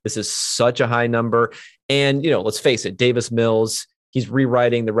why this is such a high number. And, let's face it, Davis Mills, he's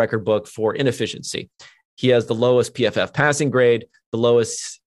rewriting the record book for inefficiency. He has the lowest PFF passing grade, the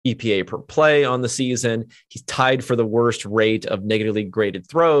lowest EPA per play on the season. He's tied for the worst rate of negatively graded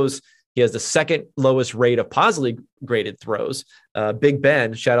throws. He has the second lowest rate of positively graded throws. Big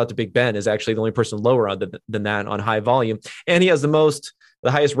Ben, shout out to Big Ben, is actually the only person lower than that on high volume. And he has the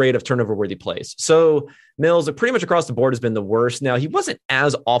highest rate of turnover-worthy plays. So Mills, pretty much across the board, has been the worst. Now, he wasn't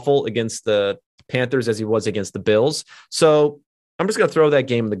as awful against the Panthers as he was against the Bills. So I'm just going to throw that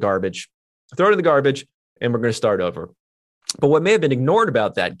game in the garbage. Throw it in the garbage, and we're going to start over. But what may have been ignored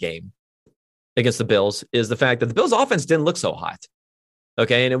about that game against the Bills is the fact that the Bills' offense didn't look so hot.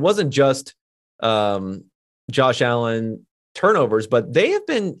 Okay, and it wasn't just Josh Allen turnovers, but they have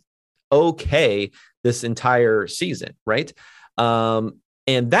been okay this entire season, right?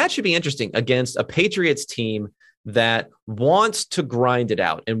 And that should be interesting against a Patriots team that wants to grind it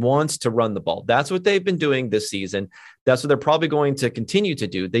out and wants to run the ball. That's what they've been doing this season. That's what they're probably going to continue to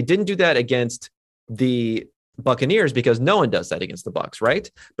do. They didn't do that against the Buccaneers because no one does that against the Bucs, right?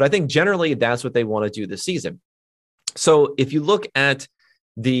 But I think generally that's what they want to do this season. So if you look at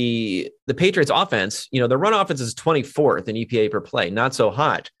the Patriots offense, their run offense is 24th in EPA per play, not so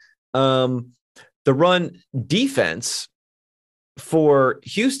hot. The run defense for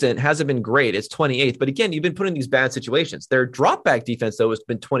Houston hasn't been great. It's 28th. But again, you've been put in these bad situations. Their drop back defense, though, has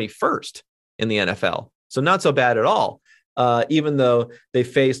been 21st in the NFL. So not so bad at all, even though they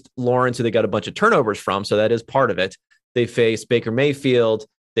faced Lawrence, who they got a bunch of turnovers from. So that is part of it. They faced Baker Mayfield.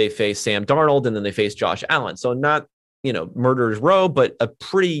 They faced Sam Darnold, and then they faced Josh Allen. So not, murderer's row, but a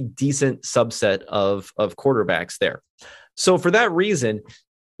pretty decent subset of quarterbacks there. So for that reason,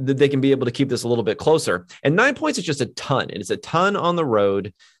 they can be able to keep this a little bit closer. And 9 points is just a ton. And it's a ton on the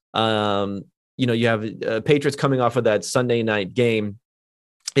road. You have Patriots coming off of that Sunday night game.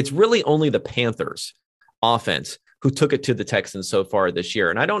 It's really only the Panthers offense who took it to the Texans so far this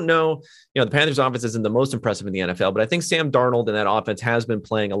year. And I don't know, the Panthers offense isn't the most impressive in the NFL, but I think Sam Darnold and that offense has been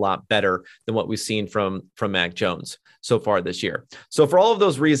playing a lot better than what we've seen from Mac Jones so far this year. So for all of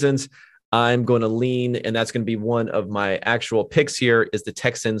those reasons, I'm going to lean, and that's going to be one of my actual picks here, is the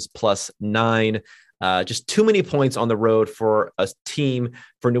Texans +9. Just too many points on the road for a team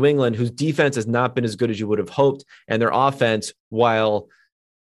for New England whose defense has not been as good as you would have hoped. And their offense, while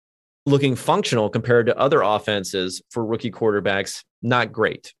looking functional compared to other offenses for rookie quarterbacks, not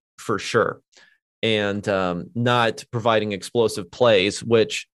great for sure. And not providing explosive plays,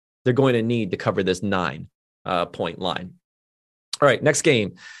 which they're going to need to cover this 9 point line. All right, next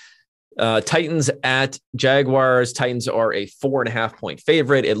game. Titans at Jaguars. Titans are a 4.5 point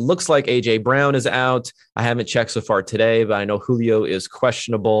favorite. It looks like AJ Brown is out. I haven't checked so far today, but I know Julio is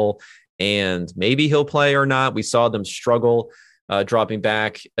questionable and maybe he'll play or not. We saw them struggle dropping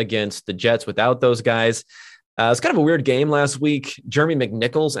back against the Jets without those guys. It's kind of a weird game last week. Jeremy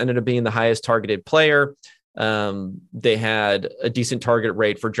McNichols ended up being the highest targeted player. They had a decent target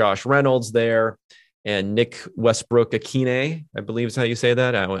rate for Josh Reynolds there. And Nick Westbrook-Akine, I believe is how you say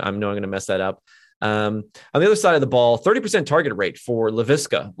that. I know I'm going to mess that up. On the other side of the ball, 30% target rate for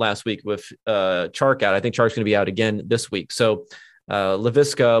Laviska last week with Chark out. I think Chark's going to be out again this week. So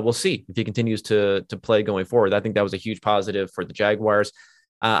Laviska, we'll see if he continues to play going forward. I think that was a huge positive for the Jaguars.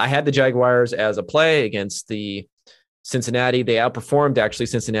 I had the Jaguars as a play against the Cincinnati. They outperformed actually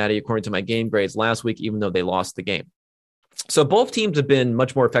Cincinnati according to my game grades last week, even though they lost the game. So both teams have been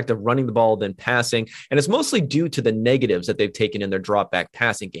much more effective running the ball than passing, and it's mostly due to the negatives that they've taken in their drop back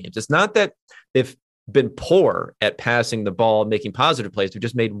passing games. It's not that they've been poor at passing the ball, making positive plays. They've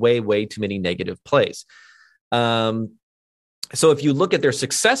just made way too many negative plays. So if you look at their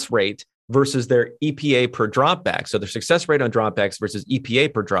success rate versus their EPA per drop back, so their success rate on dropbacks versus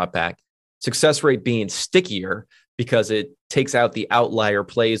EPA per drop back, success rate being stickier because it takes out the outlier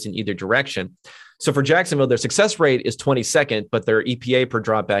plays in either direction. So for Jacksonville, their success rate is 22nd, but their EPA per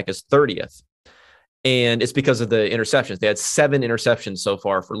dropback is 30th. And it's because of the interceptions. They had 7 interceptions so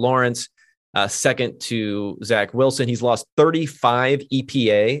far for Lawrence, second to Zach Wilson. He's lost 35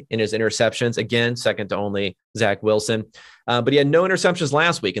 EPA in his interceptions. Again, second to only Zach Wilson. But he had no interceptions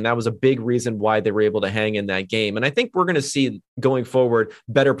last week, and that was a big reason why they were able to hang in that game. And I think we're going to see going forward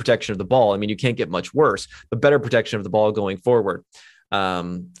better protection of the ball. I mean, you can't get much worse, but better protection of the ball going forward.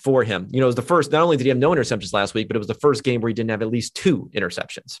 For him. It was the first, not only did he have no interceptions last week, but it was the first game where he didn't have at least 2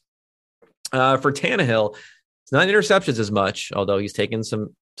 interceptions. For Tannehill, it's not interceptions as much, although he's taken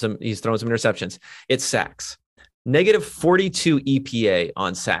he's thrown some interceptions. It's sacks. Negative 42 EPA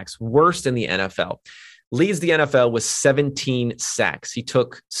on sacks, worst in the NFL. Leads the NFL with 17 sacks. He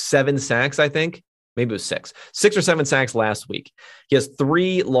took 7 sacks, I think. Maybe it was 6 or 7 sacks last week. He has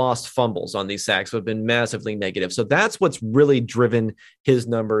 3 lost fumbles on these sacks, who have been massively negative. So that's what's really driven his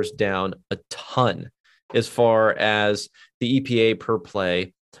numbers down a ton as far as the EPA per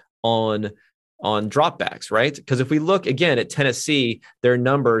play on dropbacks, right? Because if we look again at Tennessee, their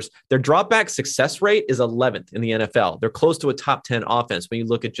numbers, their dropback success rate is 11th in the NFL. They're close to a top 10 offense when you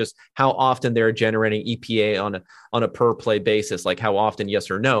look at just how often they're generating EPA on a per play basis, like how often, yes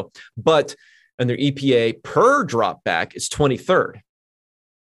or no. And their EPA per drop back is 23rd.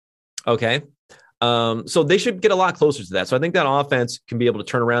 Okay. So they should get a lot closer to that. So I think that offense can be able to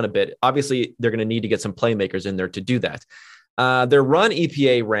turn around a bit. Obviously, they're going to need to get some playmakers in there to do that. Their run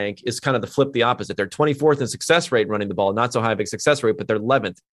EPA rank is kind of the opposite. They're 24th in success rate running the ball, not so high of a success rate, but they're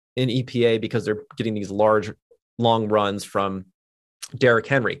 11th in EPA because they're getting these large long runs from Derrick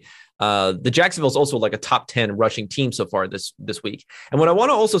Henry. The Jacksonville's also like a top 10 rushing team so far this week. And what I want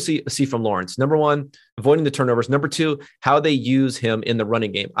to also see from Lawrence, number one, avoiding the turnovers. Number two, how they use him in the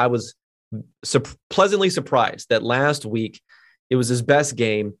running game. I was pleasantly surprised that last week it was his best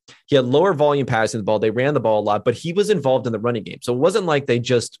game. He had lower volume passing the ball. They ran the ball a lot, but he was involved in the running game. So it wasn't like they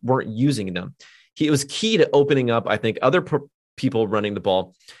just weren't using them. It was key to opening up, I think, other people running the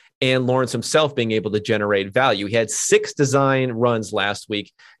ball, and Lawrence himself being able to generate value. He had 6 design runs last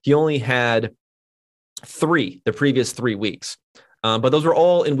week. He only had 3 the previous 3 weeks. But those were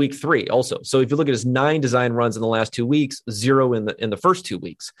all in week 3 also. So if you look at his 9 design runs in the last 2 weeks, 0 in the first 2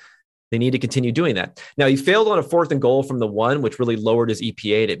 weeks. They need to continue doing that. Now, he failed on a 4th and goal from the 1, which really lowered his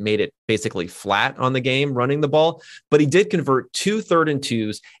EPA. It made it basically flat on the game running the ball. But he did convert 2 3rd and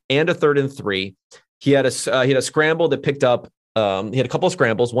 2s and a 3rd and 3. He had a scramble that picked up. He had a couple of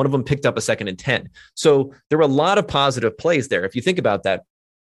scrambles. One of them picked up a 2nd and 10. So there were a lot of positive plays there. If you think about that,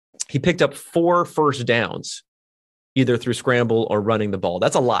 he picked up 4 first downs, either through scramble or running the ball.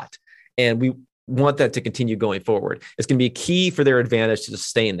 That's a lot. And we want that to continue going forward. It's going to be key for their advantage to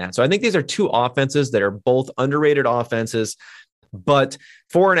sustain that. So I think these are 2 offenses that are both underrated offenses, but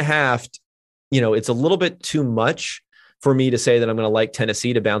 4.5, it's a little bit too much for me to say that I'm going to like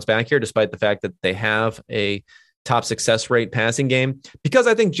Tennessee to bounce back here, despite the fact that they have a top success rate passing game, because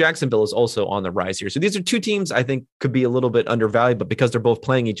I think Jacksonville is also on the rise here. So these are 2 teams I think could be a little bit undervalued, but because they're both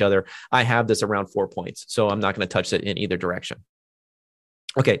playing each other, I have this around 4 points. So I'm not going to touch it in either direction.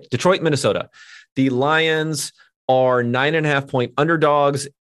 Okay, Detroit, Minnesota. The Lions are 9.5-point underdogs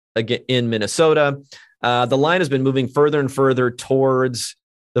again in Minnesota. The line has been moving further and further towards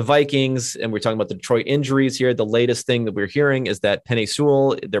the Vikings, and we're talking about the Detroit injuries here. The latest thing that we're hearing is that Penei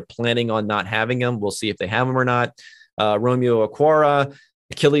Sewell, they're planning on not having him. We'll see if they have him or not. Romeo Okwara,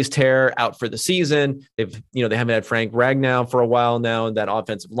 Achilles tear, out for the season. They haven't had Frank Ragnow for a while now in that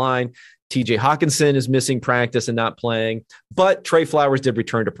offensive line. TJ Hawkinson is missing practice and not playing, but Trey Flowers did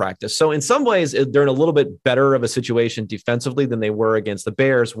return to practice. So in some ways, they're in a little bit better of a situation defensively than they were against the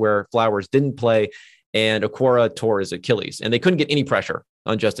Bears, where Flowers didn't play and Okwara tore his Achilles, and they couldn't get any pressure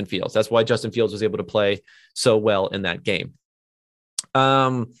on Justin Fields. That's why Justin Fields was able to play so well in that game.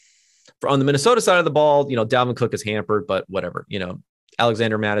 On the Minnesota side of the ball, Dalvin Cook is hampered, but whatever.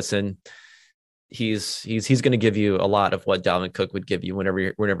 Alexander Mattison, he's going to give you a lot of what Dalvin Cook would give you whenever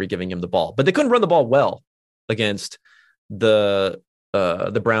you're giving him the ball. But they couldn't run the ball well against the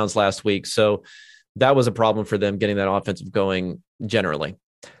Browns last week, so that was a problem for them getting that offensive going generally.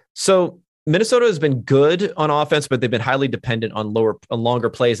 So Minnesota has been good on offense, but they've been highly dependent on longer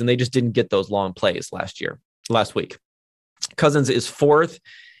plays, and they just didn't get those long plays last week. Cousins is 4th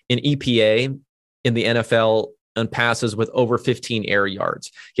in EPA in the NFL on passes with over 15 air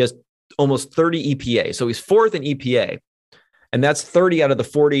yards. He has almost 30 EPA. So he's 4th in EPA, and that's 30 out of the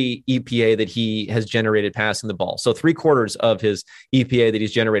 40 EPA that he has generated passing the ball. So 3/4 of his EPA that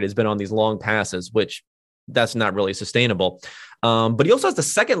he's generated has been on these long passes, which that's not really sustainable. But he also has the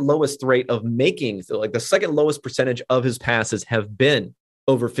second lowest rate of making, so like the second lowest percentage of his passes have been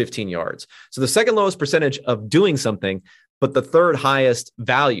over 15 yards. So the second lowest percentage of doing something, but the 3rd highest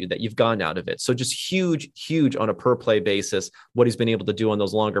value that you've gotten out of it. So just huge on a per play basis, what he's been able to do on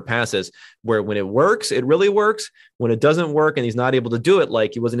those longer passes, where when it works, it really works. When it doesn't work and he's not able to do it,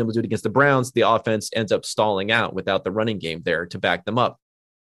 like he wasn't able to do it against the Browns, the offense ends up stalling out without the running game there to back them up.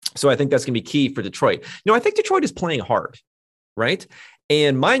 So I think that's going to be key for Detroit. I think Detroit is playing hard, right?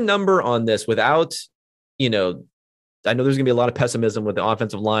 And my number on this, without, I know there's going to be a lot of pessimism with the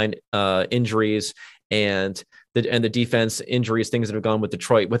offensive line injuries and the defense injuries, things that have gone with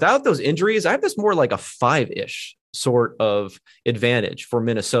Detroit. Without those injuries, I have this more like a 5-ish sort of advantage for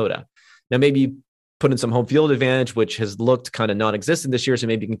Minnesota. Now, maybe put in some home field advantage, which has looked kind of non-existent this year, so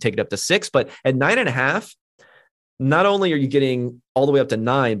maybe you can take it up to 6. But at 9.5, not only are you getting all the way up to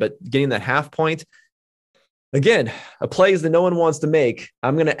 9, but getting that half point. Again, a plays that no one wants to make.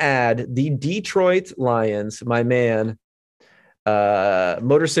 I'm going to add the Detroit Lions, my man,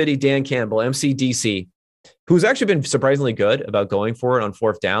 Motor City Dan Campbell, MCDC, who's actually been surprisingly good about going for it on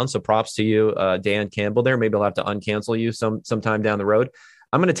 4th down. So props to you, Dan Campbell there. Maybe I'll have to uncancel you sometime down the road.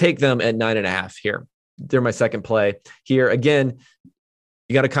 I'm going to take them at 9.5 here. They're my second play here. Again,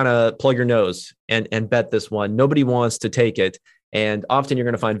 you got to kind of plug your nose and bet this one. Nobody wants to take it. And often you're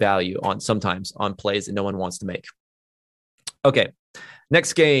going to find value sometimes on plays that no one wants to make. Okay.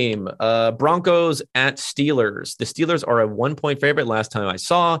 Next game, Broncos at Steelers. The Steelers are a 1-point favorite last time I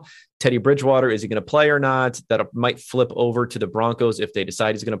saw. Teddy Bridgewater, is he going to play or not? That might flip over to the Broncos if they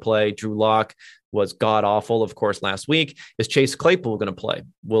decide he's going to play. Drew Lock was god-awful, of course, last week. Is Chase Claypool going to play?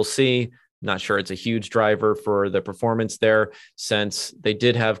 We'll see. Not sure it's a huge driver for the performance there, since they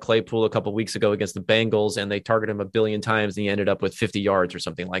did have Claypool a couple weeks ago against the Bengals and they targeted him a billion times and he ended up with 50 yards or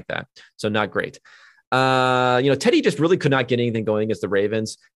something like that. So not great. Teddy just really could not get anything going against the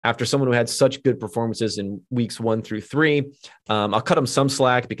Ravens after someone who had such good performances in weeks 1 through 3. I'll cut him some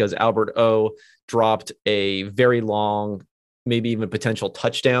slack because Albert O dropped a very long, maybe even potential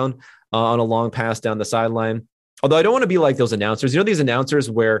touchdown on a long pass down the sideline. Although I don't want to be like those announcers. These announcers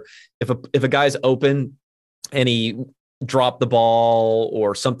where if a guy's open and he dropped the ball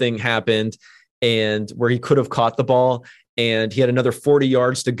or something happened and where he could have caught the ball and he had another 40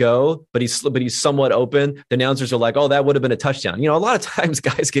 yards to go, but he's somewhat open, the announcers are like, oh, that would have been a touchdown. A lot of times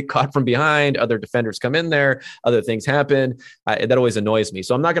guys get caught from behind, other defenders come in there, other things happen. That always annoys me.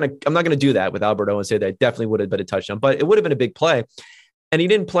 So I'm not gonna do that with Albert O and say that it definitely would have been a touchdown, but it would have been a big play. And he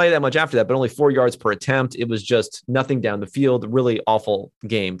didn't play that much after that, but only 4 yards per attempt. It was just nothing down the field. Really awful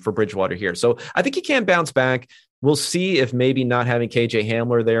game for Bridgewater here. So I think he can bounce back. We'll see if maybe not having KJ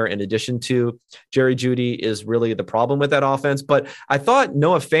Hamler there in addition to Jerry Jeudy is really the problem with that offense. But I thought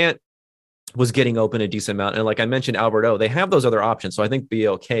Noah Fant was getting open a decent amount. And like I mentioned, Albert O, they have those other options. So I think be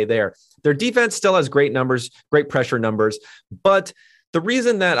okay there. Their defense still has great numbers, great pressure numbers, but the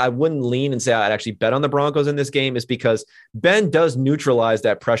reason that I wouldn't lean and say I'd actually bet on the Broncos in this game is because Ben does neutralize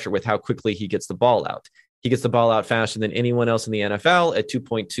that pressure with how quickly he gets the ball out. He gets the ball out faster than anyone else in the NFL at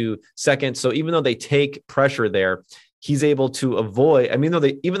 2.2 seconds. So even though they take pressure there, he's able to avoid, even though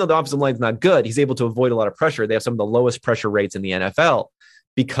the offensive line is not good, he's able to avoid a lot of pressure. They have some of the lowest pressure rates in the NFL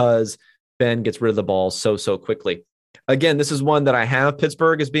because Ben gets rid of the ball so quickly. Again, this is one that I have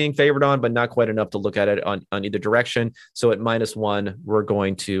Pittsburgh as being favored on, but not quite enough to look at it on either direction. So at -1, we're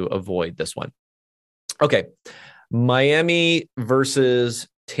going to avoid this one. Okay. Miami versus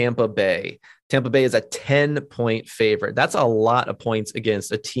Tampa Bay. Tampa Bay is a 10-point favorite. That's a lot of points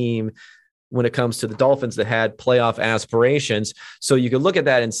against a team when it comes to the Dolphins that had playoff aspirations. So you could look at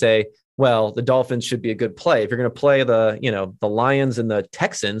that and say, well, the Dolphins should be a good play. If you're going to play the Lions and the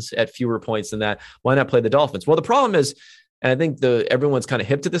Texans at fewer points than that, why not play the Dolphins? Well, the problem is, and I think everyone's kind of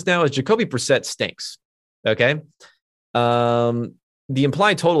hip to this now, is Jacoby Brissett stinks. Okay. The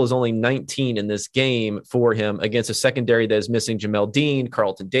implied total is only 19 in this game for him against a secondary that is missing Jamel Dean,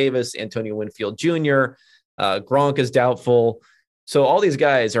 Carlton Davis, Antonio Winfield Jr., Gronk is doubtful. So all these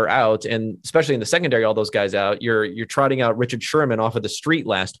guys are out, and especially in the secondary, all those guys out. You're trotting out Richard Sherman off of the street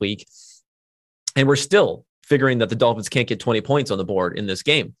last week, and we're still figuring that the Dolphins can't get 20 points on the board in this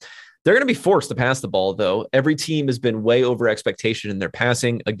game. They're going to be forced to pass the ball, though. Every team has been way over expectation in their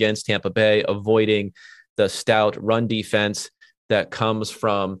passing against Tampa Bay, avoiding the stout run defense that comes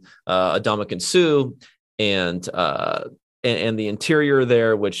from Ndamukong Suh and the interior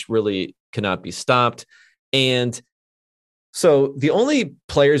there, which really cannot be stopped. And so the only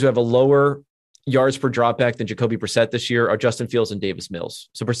players who have a lower yards per dropback than Jacoby Brissett this year are Justin Fields and Davis Mills.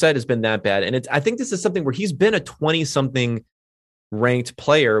 So Brissett has been that bad. And I think this is something where he's been a 20-something ranked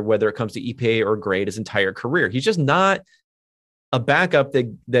player, whether it comes to EPA or grade, his entire career. He's just not a backup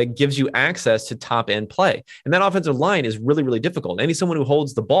that gives you access to top-end play. And that offensive line is really, really difficult. And he's someone who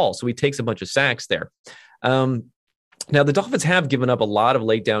holds the ball, so he takes a bunch of sacks there. Now, the Dolphins have given up a lot of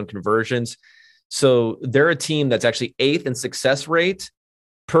late-down conversions. So they're a team that's actually 8th in success rate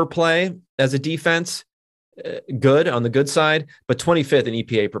per play as a defense, good on the good side, but 25th in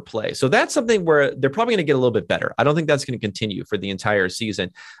EPA per play. So that's something where they're probably going to get a little bit better. I don't think that's going to continue for the entire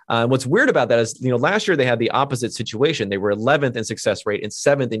season. What's weird about that is, last year they had the opposite situation. They were 11th in success rate and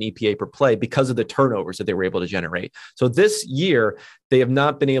 7th in EPA per play because of the turnovers that they were able to generate. So this year they have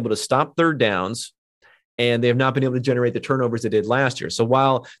not been able to stop third downs, and they have not been able to generate the turnovers they did last year. So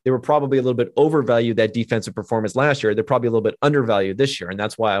while they were probably a little bit overvalued that defensive performance last year, they're probably a little bit undervalued this year. And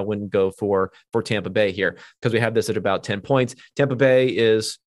that's why I wouldn't go for Tampa Bay here, because we have this at about 10 points. Tampa Bay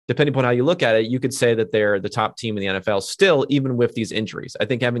is, depending upon how you look at it, you could say that they're the top team in the NFL still, even with these injuries. I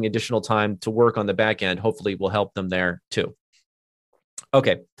think having additional time to work on the back end hopefully will help them there too.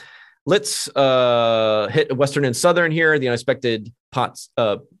 Okay. Let's hit Western and Southern here. The Unexpected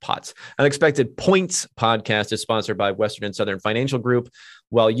Unexpected Points podcast is sponsored by Western and Southern Financial Group.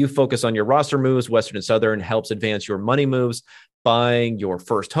 While you focus on your roster moves, Western and Southern helps advance your money moves. Buying your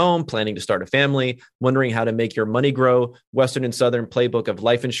first home, planning to start a family, wondering how to make your money grow, Western and Southern playbook of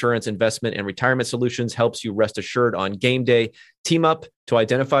life insurance, investment, and retirement solutions helps you rest assured on game day. Team up to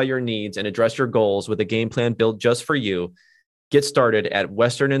identify your needs and address your goals with a game plan built just for you. Get started at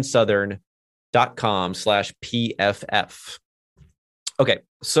westernandsouthern.com/PFF. Okay,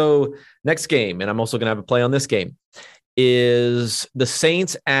 so next game, and I'm also going to have a play on this game, is the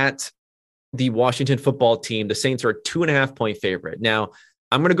Saints at the Washington football team. The Saints are a 2.5-point favorite. Now,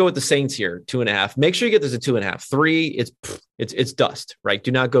 I'm going to go with the Saints here, 2.5. Make sure you get this at 2.5. 3, it's dust, right?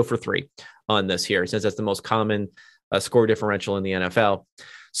 Do not go for 3 on this here, since that's the most common score differential in the NFL.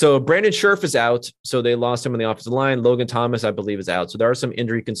 So Brandon Scherff is out, so they lost him on the offensive line. Logan Thomas, I believe, is out. So there are some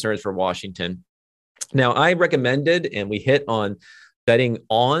injury concerns for Washington. Now, I recommended, and we hit on betting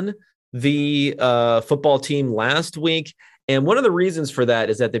on the football team last week. And one of the reasons for that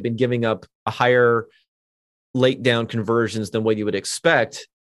is that they've been giving up a higher late down conversions than what you would expect.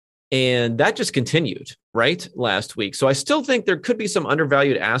 And that just continued, right, last week. So I still think there could be some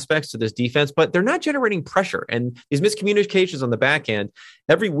undervalued aspects to this defense, but they're not generating pressure. And these miscommunications on the back end,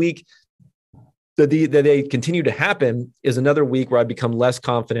 every week that they continue to happen is another week where I become less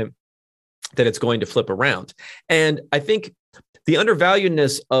confident that it's going to flip around. And I think the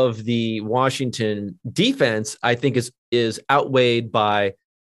undervaluedness of the Washington defense, I think, is outweighed by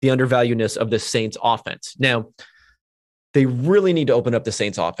the undervaluedness of the Saints offense. Now, they really need to open up the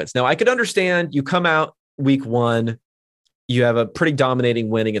Saints offense. Now, I could understand you come out week 1, you have a pretty dominating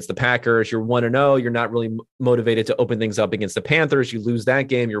win against the Packers. You're 1-0. You're not really motivated to open things up against the Panthers. You lose that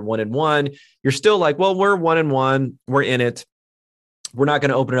game. You're 1-1. You're still like, well, we're 1-1. We're in it. We're not going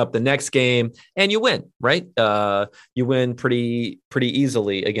to open it up the next game, and you win, right? You win pretty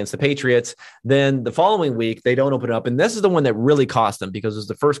easily against the Patriots. Then the following week, they don't open it up, and this is the one that really cost them because it was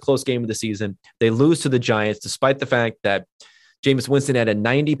the first close game of the season. They lose to the Giants, despite the fact that Jameis Winston had a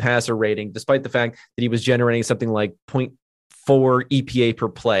 90 passer rating, despite the fact that he was generating something like 0.4 EPA per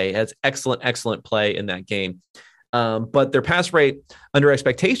play. That's excellent play in that game. But their pass rate under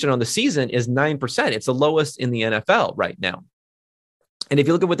expectation on the season is 9%. It's the lowest in the NFL right now. And if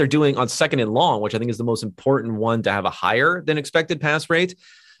you look at what they're doing on second and long, which I think is the most important one to have a higher than expected pass rate,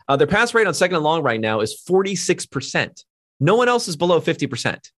 their pass rate on second and long right now is 46%. No one else is below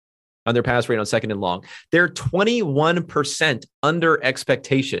 50% on their pass rate on second and long. They're 21% under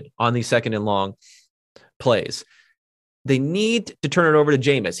expectation on these second and long plays. They need to turn it over to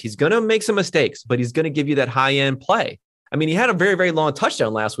Jameis. He's going to make some mistakes, but he's going to give you that high-end play. I mean, he had a very, very long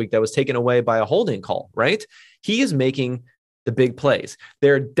touchdown last week that was taken away by a holding call, right? He is making the big plays.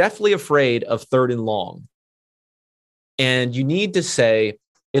 They're definitely afraid of third and long. And you need to say,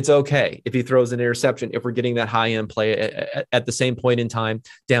 it's okay if he throws an interception, if we're getting that high-end play at the same point in time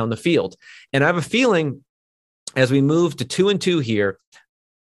down the field. And I have a feeling as we move to 2-2 here,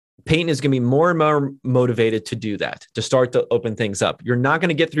 Peyton is going to be more and more motivated to do that, to start to open things up. You're not going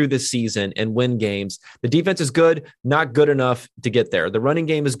to get through this season and win games. The defense is good, not good enough to get there. The running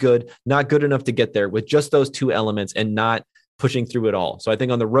game is good, not good enough to get there with just those two elements and not pushing through it all. So I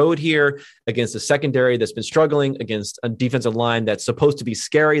think on the road here against a secondary that's been struggling, against a defensive line that's supposed to be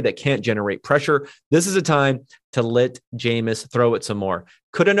scary, that can't generate pressure, this is a time to let Jameis throw it some more.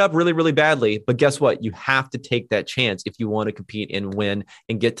 Could end up really, really badly, but guess what? You have to take that chance if you want to compete and win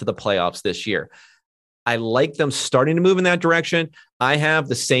and get to the playoffs this year. I like them starting to move in that direction. I have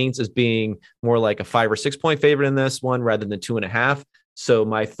the Saints as being more like a 5 or 6 point favorite in this one rather than 2.5. So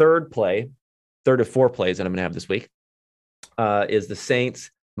my third of 4 plays that I'm going to have this week is the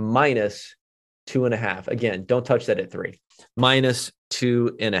Saints minus 2.5. Again, don't touch that at 3. Minus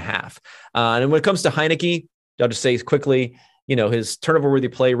 2.5. And when it comes to Heinicke, I'll just say quickly, his turnover-worthy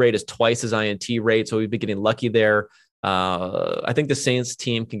play rate is twice his INT rate, so we'd be getting lucky there. I think the Saints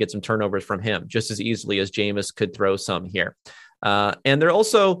team can get some turnovers from him just as easily as Jameis could throw some here. And they're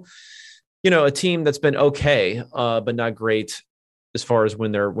also, a team that's been okay, but not great as far as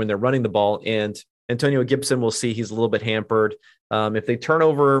when they're running the ball. And Antonio Gibson, we'll see he's a little bit hampered. If they turn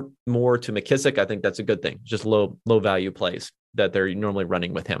over more to McKissick, I think that's a good thing. Just low value plays that they're normally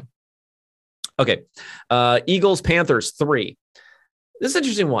running with him. Okay. Eagles, Panthers, 3. This is an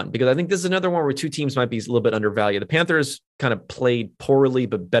interesting one because I think this is another one where two teams might be a little bit undervalued. The Panthers kind of played poorly,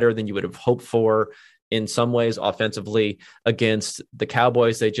 but better than you would have hoped for in some ways offensively against the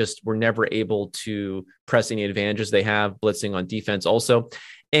Cowboys. They just were never able to press any advantages they have, blitzing on defense also.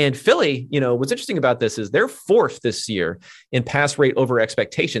 And Philly, what's interesting about this is they're 4th this year in pass rate over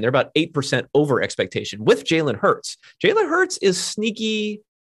expectation. They're about 8% over expectation with Jalen Hurts. Jalen Hurts is sneaky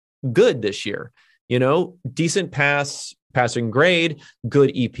good this year, decent passing grade,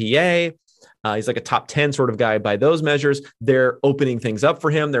 good EPA. He's like a top 10 sort of guy by those measures. They're opening things up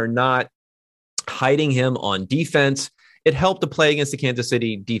for him. They're not hiding him on defense. It helped to play against the Kansas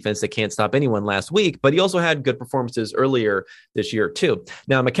City defense that can't stop anyone last week, but he also had good performances earlier this year too.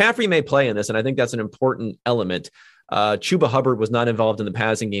 Now, McCaffrey may play in this, and I think that's an important element. Chuba Hubbard was not involved in the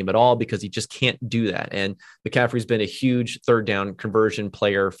passing game at all because he just can't do that. And McCaffrey's been a huge third down conversion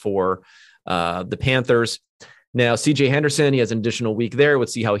player for the Panthers. Now, CJ Henderson, he has an additional week there.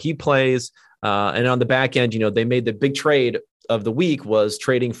 Let's see how he plays. And on the back end, they made the big trade of the week was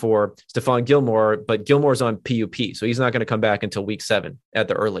trading for Stephon Gilmore, but Gilmore's on PUP, so he's not going to come back until week 7 at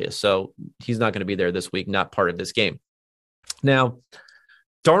the earliest. So he's not going to be there this week, not part of this game. Now,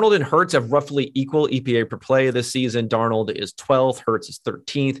 Darnold and Hurts have roughly equal EPA per play this season. Darnold is 12th, Hurts is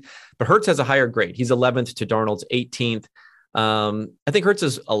 13th, but Hurts has a higher grade. He's 11th to Darnold's 18th. I think Hurts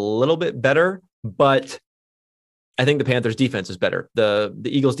is a little bit better, but I think the Panthers defense is better. The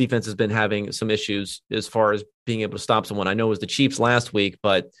Eagles defense has been having some issues as far as being able to stop someone. I know it was the Chiefs last week,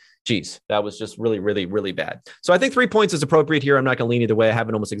 but geez, that was just really, really, really bad. So I think 3 points is appropriate here. I'm not going to lean either way. I have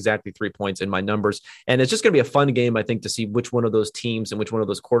it almost exactly 3 points in my numbers. And it's just going to be a fun game, I think, to see which one of those teams and which one of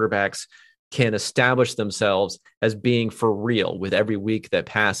those quarterbacks can establish themselves as being for real with every week that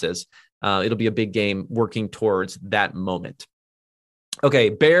passes. It'll be a big game working towards that moment. Okay,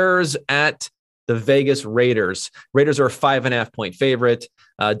 Bears at the Vegas Raiders. Raiders are a 5.5 point favorite.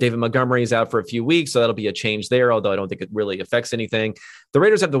 David Montgomery is out for a few weeks, so that'll be a change there, although I don't think it really affects anything. The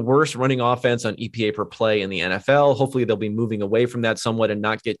Raiders have the worst running offense on EPA per play in the NFL. Hopefully they'll be moving away from that somewhat and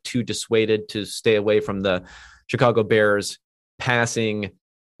not get too dissuaded to stay away from the Chicago Bears passing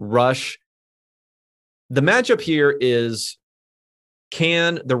rush. The matchup here is,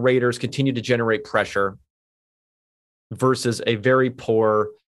 can the Raiders continue to generate pressure versus a very poor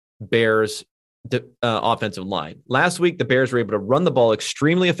Bears offensive line? Last week, the Bears were able to run the ball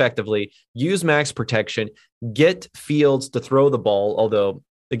extremely effectively, use max protection, get Fields to throw the ball, although,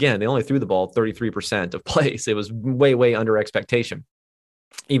 again, they only threw the ball 33% of plays. It was way, way under expectation,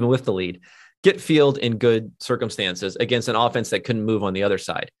 even with the lead. Get Field in good circumstances against an offense that couldn't move on the other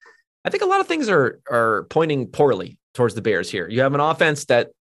side. I think a lot of things are pointing poorly towards the Bears here. You have an offense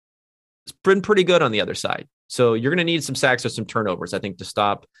that's been pretty good on the other side. So you're going to need some sacks or some turnovers, I think, to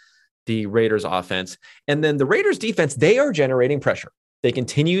stop the Raiders offense. And then the Raiders defense, they are generating pressure. They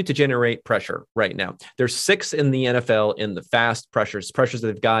continue to generate pressure right now. They're 6th in the NFL in the fast pressures that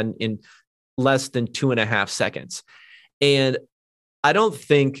they've gotten in less than 2.5 seconds. And I don't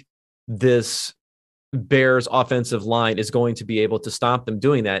think this Bears offensive line is going to be able to stop them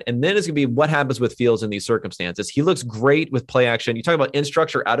doing that. And then it's going to be what happens with Fields in these circumstances. He looks great with play action. You talk about in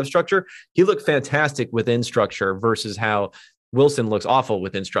structure, out of structure. He looked fantastic within structure versus how Wilson looks awful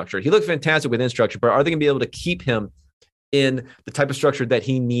within structure. He looked fantastic within structure, but are they going to be able to keep him in the type of structure that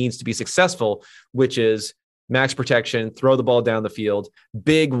he needs to be successful, which is max protection, throw the ball down the field,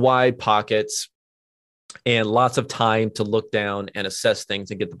 big wide pockets, and lots of time to look down and assess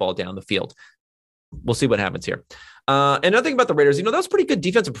things and get the ball down the field? We'll see what happens here. Another thing about the Raiders, that was pretty good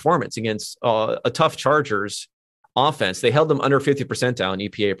defensive performance against a tough Chargers offense. They held them under 50 percentile in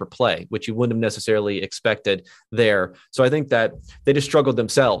EPA per play, which you wouldn't have necessarily expected there. So I think that they just struggled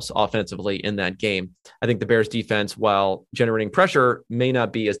themselves offensively in that game. I think the Bears defense, while generating pressure, may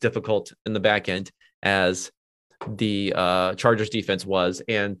not be as difficult in the back end as the Chargers defense was.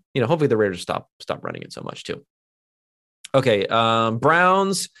 And, hopefully the Raiders stop running it so much too. Okay.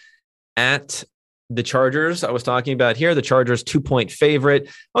 Browns at the Chargers. I was talking about here, the Chargers 2-point favorite.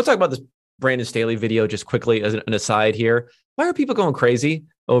 I'll talk about this Brandon Staley video just quickly as an aside here. Why are people going crazy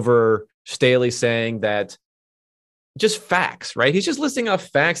over Staley saying that just facts, right? He's just listing off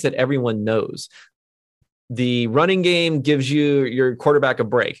facts that everyone knows. The running game gives your quarterback a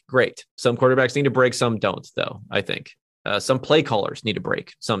break. Great. Some quarterbacks need a break. Some don't, though, I think. Some play callers need a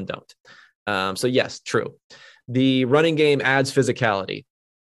break. Some don't. So yes, true. The running game adds physicality.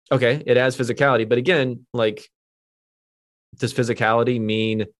 Okay, it adds physicality. But again, does physicality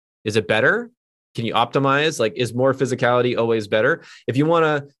mean, is it better? Can you optimize? Is more physicality always better? If you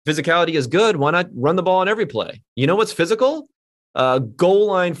physicality is good, why not run the ball on every play? You know what's physical? Goal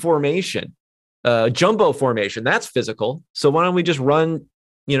line formation, jumbo formation. That's physical. So why don't we just run,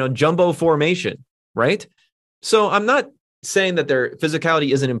 jumbo formation, right? So I'm not saying that their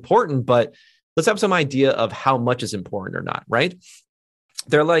physicality isn't important, but let's have some idea of how much is important or not, right?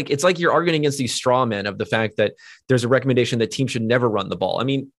 It's like you're arguing against these straw men of the fact that there's a recommendation that teams should never run the ball. I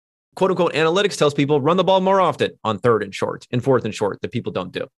mean, quote unquote, analytics tells people run the ball more often on 3rd and short and 4th and short that people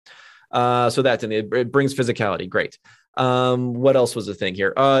don't do. So that's it brings physicality. Great. What else was the thing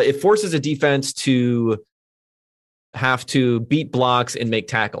here? It forces a defense to have to beat blocks and make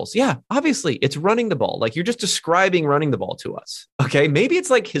tackles. Yeah, obviously it's running the ball. You're just describing running the ball to us. Okay. Maybe it's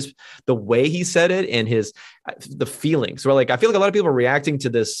the way he said it and the feelings. So I feel like a lot of people are reacting to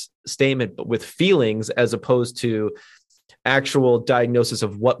this statement, but with feelings as opposed to actual diagnosis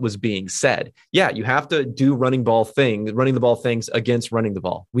of what was being said. Yeah, you have to do running the ball things against running the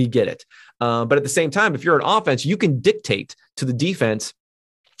ball. We get it. But at the same time, if you're an offense, you can dictate to the defense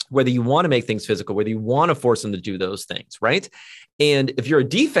whether you want to make things physical, whether you want to force them to do those things, right? And if you're a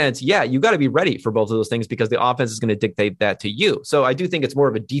defense, yeah, you got to be ready for both of those things because the offense is going to dictate that to you. So I do think it's more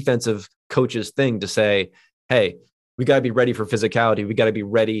of a defensive coach's thing to say, hey, we got to be ready for physicality. We got to be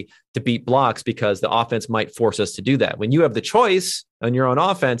ready to beat blocks because the offense might force us to do that. When you have the choice and you're on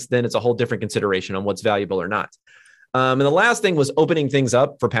offense, then it's a whole different consideration on what's valuable or not. And the last thing was opening things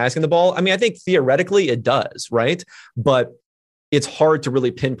up for passing the ball. I mean, I think theoretically it does, right? But it's hard to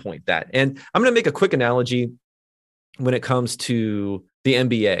really pinpoint that. And I'm going to make a quick analogy when it comes to the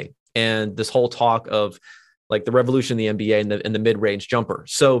NBA and this whole talk of like the revolution in the NBA and the mid-range jumper.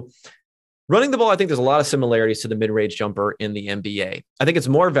 So running the ball, I think there's a lot of similarities to the mid-range jumper in the NBA. I think it's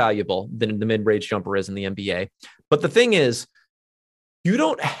more valuable than the mid-range jumper is in the NBA. But the thing is, you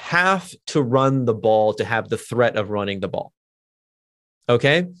don't have to run the ball to have the threat of running the ball.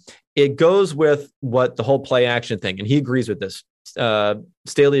 Okay? It goes with what the whole play action thing, and he agrees with this.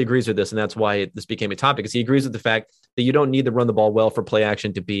 Staley agrees with this, and that's why this became a topic, is he agrees with the fact that you don't need to run the ball well for play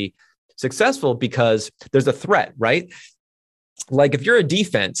action to be successful because there's a threat, right? Like if you're a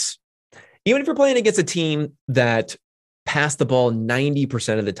defense, even if you're playing against a team that pass the ball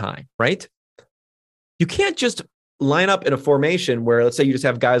 90% of the time, right? You can't just line up in a formation where, let's say you just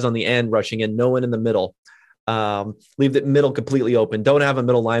have guys on the end rushing in, no one in the middle, leave the middle completely open, don't have a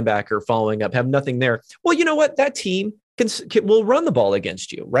middle linebacker following up, have nothing there. Well, you know what? That team will run the ball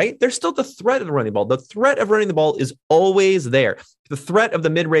against you, right? There's still the threat of running the ball. The threat of running the ball is always there. The threat of the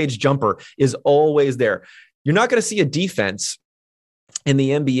mid-range jumper is always there. You're not going to see a defense in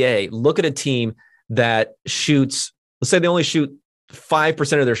the NBA look at a team that shoots, let's say they only shoot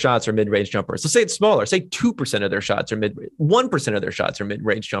 5% of their shots are mid-range jumpers. Let's say it's smaller. Say 2% of their shots are 1% of their shots are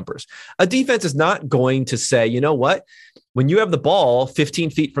mid-range jumpers. A defense is not going to say, you know what? When you have the ball 15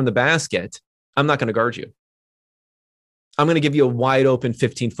 feet from the basket, I'm not going to guard you. I'm going to give you a wide open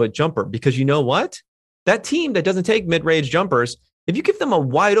 15-foot jumper because you know what? That team that doesn't take mid-range jumpers, if you give them a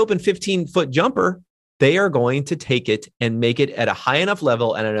wide open 15-foot jumper, they are going to take it and make it at a high enough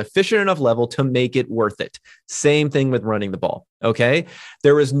level and an efficient enough level to make it worth it. Same thing with running the ball. Okay.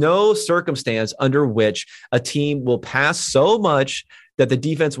 There is no circumstance under which a team will pass so much that the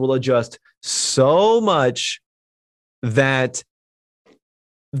defense will adjust so much that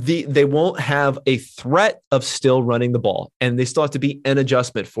they won't have a threat of still running the ball. And they still have to be an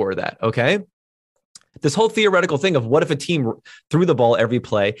adjustment for that. Okay. This whole theoretical thing of what if a team threw the ball every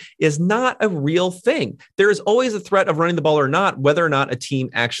play is not a real thing. There is always a threat of running the ball or not, whether or not a team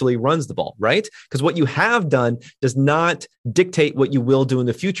actually runs the ball, right? Because what you have done does not dictate what you will do in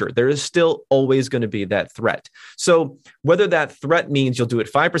the future. There is still always going to be that threat. So whether that threat means you'll do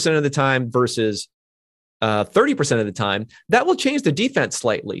it 5% of the time versus 30% of the time, that will change the defense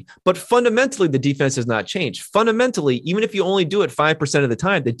slightly. But fundamentally, the defense has not changed. Fundamentally, even if you only do it 5% of the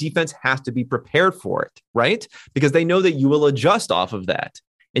time, the defense has to be prepared for it, right? Because they know that you will adjust off of that.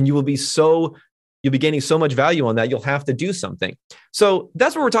 And you'll be gaining so much value on that, you'll have to do something. So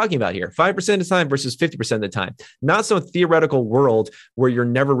that's what we're talking about here. 5% of the time versus 50% of the time. Not some theoretical world where you're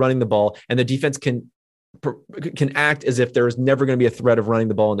never running the ball and the defense can act as if there is never going to be a threat of running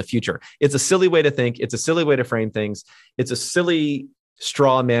the ball in the future. It's a silly way to think. It's a silly way to frame things. It's a silly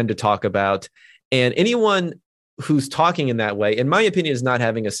straw man to talk about. And anyone who's talking in that way, in my opinion, is not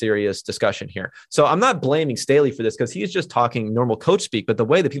having a serious discussion here. So I'm not blaming Staley for this because he's just talking normal coach speak, but the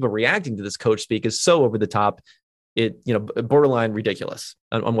way that people are reacting to this coach speak is so over the top, borderline ridiculous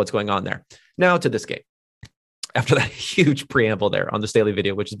on what's going on there. Now to this game. After that huge preamble there on the Staley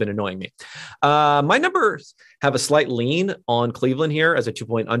video, which has been annoying me. My numbers have a slight lean on Cleveland here as a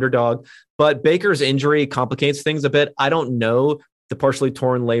 2-point underdog, but Baker's injury complicates things a bit. I don't know the partially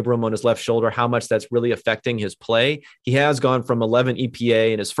torn labrum on his left shoulder, how much that's really affecting his play. He has gone from 11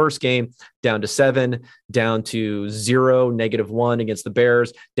 EPA in his first game down to 7, down to 0, -1 against the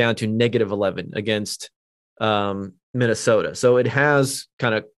Bears, down to -11 against Minnesota. So it has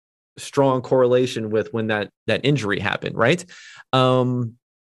kind of strong correlation with when that injury happened, right? So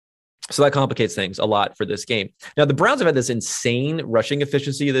that complicates things a lot for this game. Now, the Browns have had this insane rushing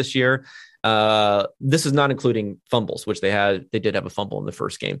efficiency this year. This is not including fumbles, which they did have a fumble in the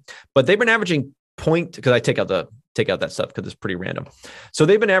first game, but they've been averaging because I take out that stuff because it's pretty random. So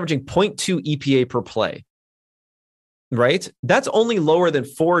they've been averaging 0.2 EPA per play, right? That's only lower than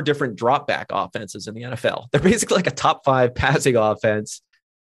 4 different drop back offenses in the NFL. They're basically like a top 5 passing offense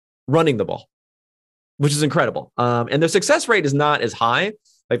running the ball, which is incredible. And their success rate is not as high.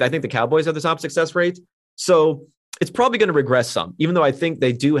 Like I think the Cowboys have the top success rate. So it's probably going to regress some, even though I think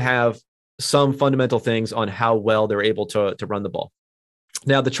they do have some fundamental things on how well they're able to run the ball.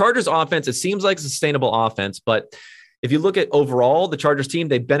 Now, the Chargers offense, it seems like a sustainable offense, but if you look at overall the Chargers team,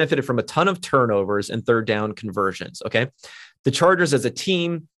 they benefited from a ton of turnovers and third down conversions. Okay. The Chargers as a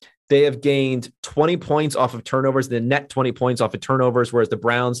team, they have gained 20 points off of turnovers, the net 20 points off of turnovers, whereas the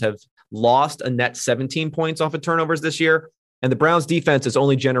Browns have lost a net 17 points off of turnovers this year. And the Browns defense has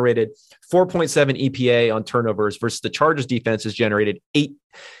only generated 4.7 EPA on turnovers versus the Chargers defense has generated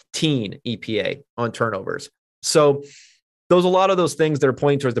 18 EPA on turnovers. So a lot of those things that are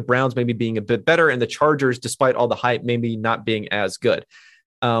pointing towards the Browns maybe being a bit better and the Chargers, despite all the hype, maybe not being as good.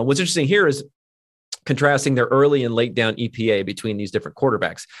 What's interesting here is contrasting their early and late down EPA between these different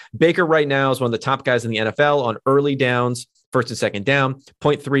quarterbacks. Baker right now is one of the top guys in the NFL on early downs, first and second down,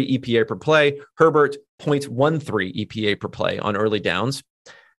 0.3 EPA per play. Herbert, 0.13 EPA per play on early downs.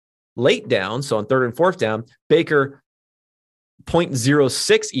 Late down, so on third and fourth down, Baker,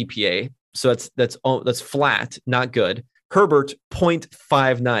 0.06 EPA. So that's flat, not good. Herbert,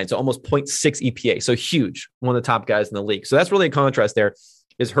 0.59, so almost 0.6 EPA. So huge, one of the top guys in the league. So that's really a contrast there.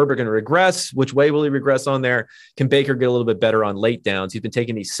 Is Herbert going to regress? Which way will he regress on there? Can Baker get a little bit better on late downs? He's been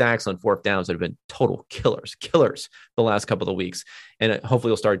taking these sacks on fourth downs that have been total killers the last couple of weeks. And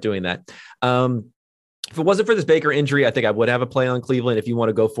hopefully he'll start doing that. If it wasn't for this Baker injury, I think I would have a play on Cleveland. If you want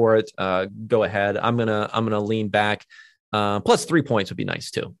to go for it, go ahead. I'm gonna lean back. Plus 3 points would be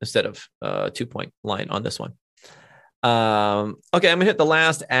nice too, instead of 2-point line on this one. Okay, I'm gonna hit the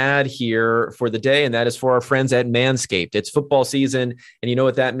last ad here for the day, and that is for our friends at Manscaped. It's football season, and you know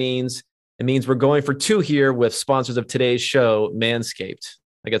what that means? It means we're going for 2 here with sponsors of today's show, Manscaped.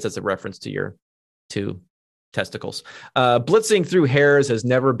 I guess that's a reference to your 2 testicles. Blitzing through hairs has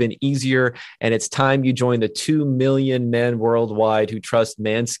never been easier, and it's time you join the 2 million men worldwide who trust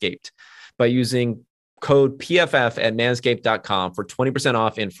Manscaped by using code PFF at manscaped.com for 20%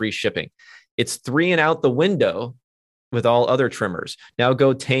 off and free shipping. It's 3 and out the window with all other trimmers. Now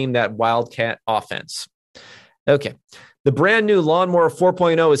go tame that Wildcat offense. Okay. The brand new Lawnmower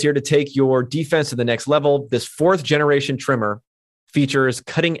 4.0 is here to take your defense to the next level. This 4th generation trimmer features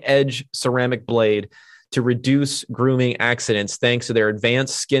cutting edge ceramic blade to reduce grooming accidents thanks to their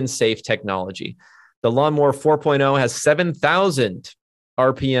advanced skin safe technology. The Lawnmower 4.0 has 7,000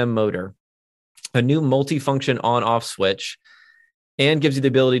 RPM motor, a new multifunction on-off switch, and gives you the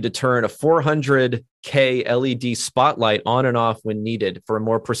ability to turn a 400K LED spotlight on and off when needed for a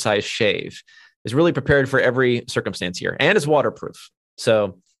more precise shave. It's really prepared for every circumstance here, and it's waterproof.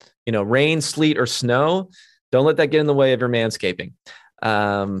 So, rain, sleet, or snow, don't let that get in the way of your manscaping.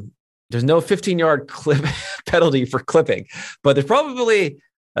 There's no 15-yard clip penalty for clipping, but there's probably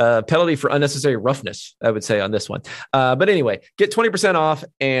a penalty for unnecessary roughness, I would say, on this one. But anyway, get 20% off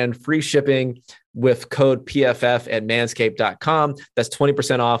and free shipping with code PFF at manscaped.com. That's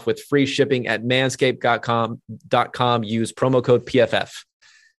 20% off with free shipping at manscaped.com. Use promo code PFF.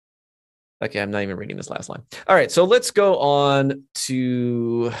 Okay, I'm not even reading this last line. All right, so let's go on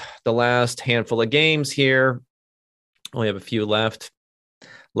to the last handful of games here. Only have a few left,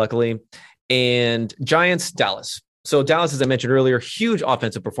 luckily. And Giants, Dallas. So Dallas, as I mentioned earlier, huge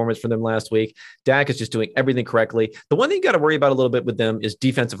offensive performance for them last week. Dak is just doing everything correctly. The one thing you got to worry about a little bit with them is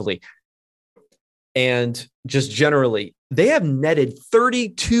defensively. And just generally, they have netted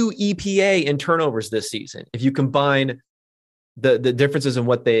 32 EPA in turnovers this season. If you combine the differences in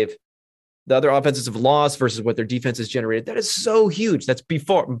what the other offenses have lost versus what their defense has generated, that is so huge. That's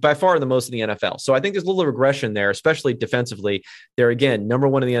by far the most in the NFL. So I think there's a little regression there, especially defensively. They're, again, number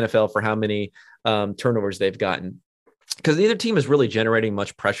 1 in the NFL for how many turnovers they've gotten. Because neither team is really generating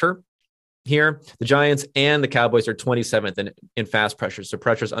much pressure here. The Giants and the Cowboys are 27th in fast pressures. So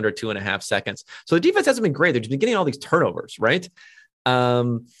pressures under 2.5 seconds. So the defense hasn't been great. They've been getting all these turnovers, right?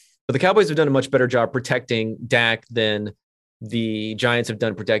 But the Cowboys have done a much better job protecting Dak than the Giants have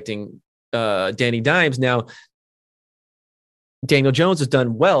done protecting Danny Dimes. Now, Daniel Jones has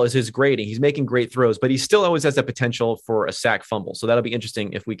done well as his grading. He's making great throws, but he still always has that potential for a sack fumble. So that'll be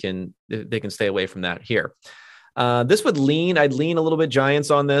interesting if they can stay away from that here. I'd lean a little bit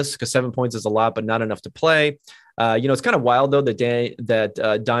Giants on this because 7 points is a lot, but not enough to play. It's kind of wild though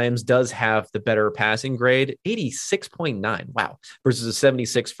that Dimes does have the better passing grade, 86.9. Wow. Versus a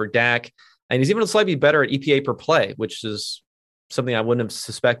 76 for Dak. And he's even slightly better at EPA per play, which is something I wouldn't have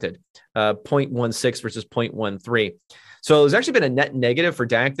suspected. 0.16 versus 0.13. So there's actually been a net negative for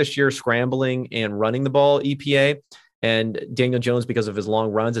Dak this year, scrambling and running the ball EPA. And Daniel Jones, because of his long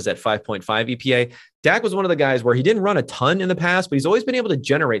runs, is at 5.5 EPA. Dak was one of the guys where he didn't run a ton in the past, but he's always been able to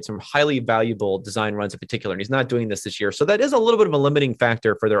generate some highly valuable design runs in particular. And he's not doing this year. So that is a little bit of a limiting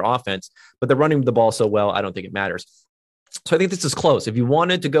factor for their offense, but they're running the ball so well, I don't think it matters. So I think this is close. If you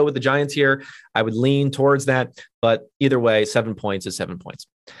wanted to go with the Giants here, I would lean towards that. But either way, 7 points is 7 points.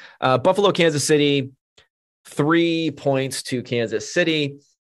 Buffalo, Kansas City, 3 points to Kansas City.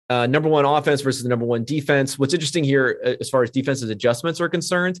 Number one offense versus the number one defense. What's interesting here, as far as defensive adjustments are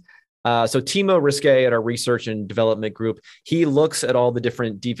concerned, so Timo Risque at our research and development group, he looks at all the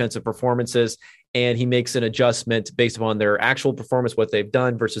different defensive performances and he makes an adjustment based upon their actual performance, what they've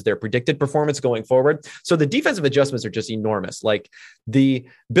done versus their predicted performance going forward. So the defensive adjustments are just enormous. Like the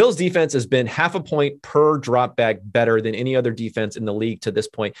Bills defense has been half a point per drop back better than any other defense in the league to this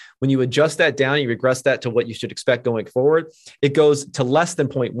point. When you adjust that down, you regress that to what you should expect going forward, it goes to less than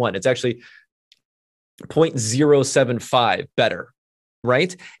 0.1. It's actually 0.075 better.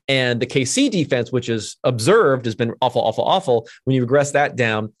 Right. And the KC defense, which is observed, has been awful. When you regress that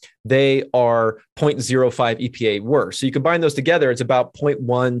down, they are 0.05 EPA worse. So you combine those together, it's about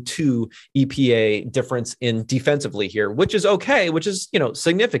 0.12 EPA difference in defensively here, which is okay, which is,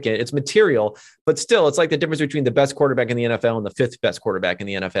 significant. It's material, but still, it's like the difference between the best quarterback in the NFL and the fifth best quarterback in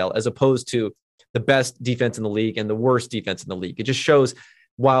the NFL, as opposed to the best defense in the league and the worst defense in the league. It just shows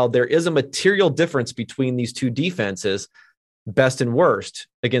while there is a material difference between these two defenses, best and worst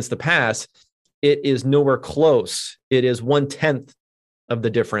against the pass, it is nowhere close. It is 1/10 of the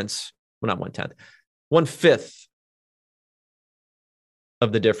difference. Well, not 1/10, 1/5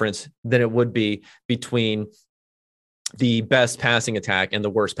 of the difference than it would be between the best passing attack and the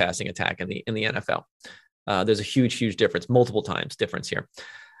worst passing attack in the NFL. There's a huge difference, multiple times difference here.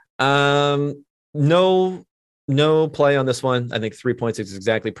 No play on this one. I think 3 points is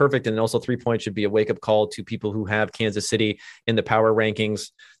exactly perfect. And also 3 points should be a wake-up call to people who have Kansas City in the power rankings,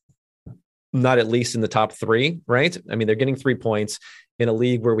 not at least in the top 3, right? I mean, they're getting 3 points in a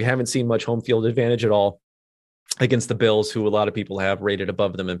league where we haven't seen much home field advantage at all against the Bills, who a lot of people have rated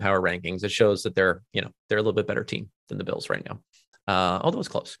above them in power rankings. It shows that they're a little bit better team than the Bills right now, although it's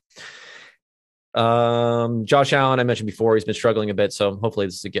close. Josh Allen, I mentioned before, he's been struggling a bit, so hopefully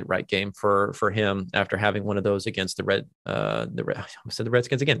this is a get right game for him after having one of those against the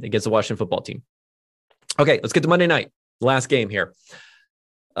Redskins again, against the Washington football team. Okay, let's get to Monday night, last game here.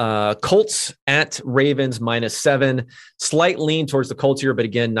 Colts at Ravens -7. Slight lean towards the Colts here, but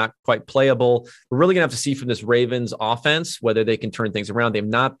again, not quite playable. We're really going to have to see from this Ravens offense whether they can turn things around. They've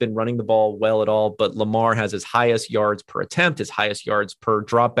not been running the ball well at all, but Lamar has his highest yards per attempt, his highest yards per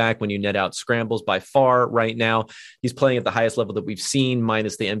drop back when you net out scrambles by far right now. He's playing at the highest level that we've seen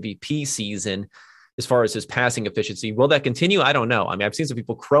minus the MVP season. As far as his passing efficiency, will that continue? I don't know. I mean, I've seen some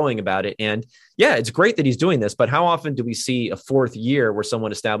people crowing about it, and yeah, it's great that he's doing this, but how often do we see a fourth year where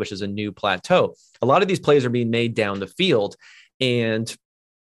someone establishes a new plateau? A lot of these plays are being made down the field, and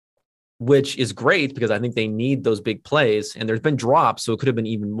which is great because I think they need those big plays, and there's been drops, so it could have been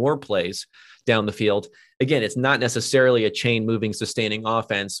even more plays down the field. Again, it's not necessarily a chain moving, sustaining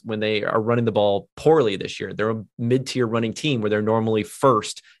offense when they are running the ball poorly this year. They're a mid-tier running team where they're normally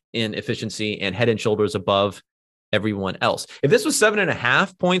first in efficiency and head and shoulders above everyone else. If this was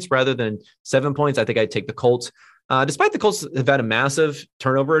 7.5 points rather than 7 points, I think I'd take the Colts. Despite the Colts have had a massive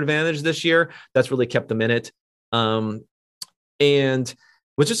turnover advantage this year, that's really kept them in it. And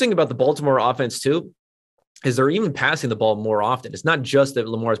what's interesting about the Baltimore offense too, is they're even passing the ball more often. It's not just that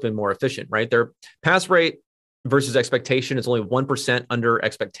Lamar has been more efficient, right? Their pass rate versus expectation is only 1% under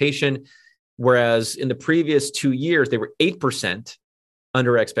expectation, whereas in the previous 2 years, they were 8%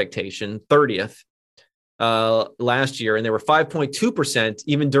 under expectation, 30th last year, and they were 5.2%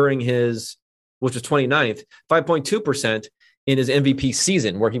 even during his, which was 29th, 5.2% in his MVP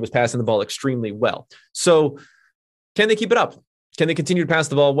season where he was passing the ball extremely well. So can they keep it up? Can they continue to pass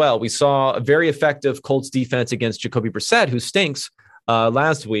the ball well? We saw a very effective Colts defense against Jacoby Brissett, who stinks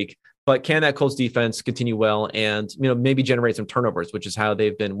last week, but can that Colts defense continue well and maybe generate some turnovers, which is how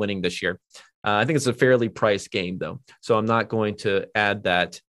they've been winning this year? I think it's a fairly priced game, though, so I'm not going to add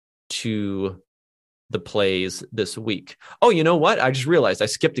that to the plays this week. Oh, you know what? I just realized I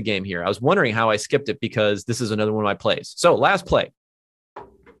skipped a game here. I was wondering how I skipped it because this is another one of my plays. So last play,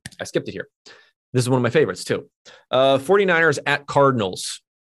 I skipped it here. This is one of my favorites, too. 49ers at Cardinals.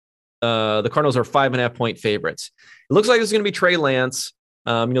 The Cardinals are 5.5 point favorites. It looks like this is going to be Trey Lance.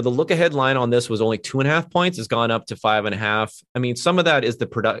 The look ahead line on this was only 2.5 points. It's gone up to 5.5. I mean, some of that is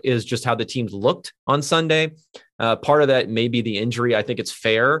is just how the teams looked on Sunday. Part of that may be the injury. I think it's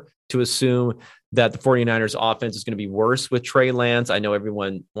fair to assume that the 49ers offense is going to be worse with Trey Lance. I know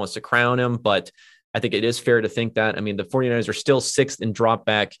everyone wants to crown him, but I think it is fair to think that. I mean, the 49ers are still 6th in drop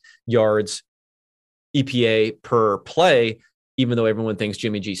back yards EPA per play, even though everyone thinks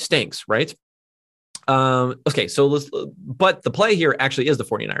Jimmy G stinks, right? Okay, but the play here actually is the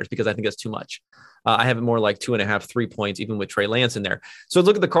 49ers because I think that's too much. I have it more like 2.5, 3 points, even with Trey Lance in there. So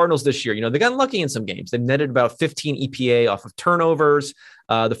look at the Cardinals this year. They got lucky in some games. They've netted about 15 EPA off of turnovers.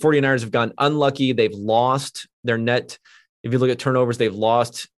 The 49ers have gotten unlucky. They've lost their net If you look at turnovers, they've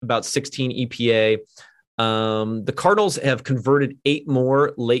lost about 16 EPA. The Cardinals have converted 8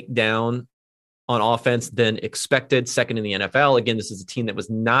 more late down on offense than expected, second in the NFL. Again, this is a team that was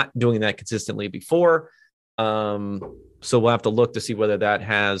not doing that consistently before. So we'll have to look to see whether that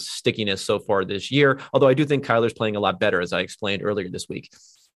has stickiness so far this year. Although I do think Kyler's playing a lot better, as I explained earlier this week.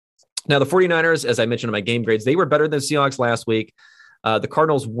 Now, the 49ers, as I mentioned in my game grades, they were better than Seahawks last week. The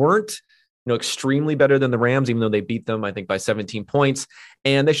Cardinals weren't extremely better than the Rams, even though they beat them, I think, by 17 points.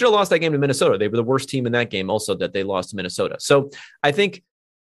 And they should have lost that game to Minnesota. They were the worst team in that game also that they lost to Minnesota. So I think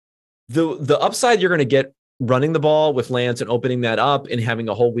the upside you're going to get running the ball with Lance and opening that up and having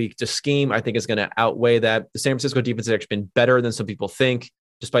a whole week to scheme, I think is going to outweigh that. The San Francisco defense has actually been better than some people think,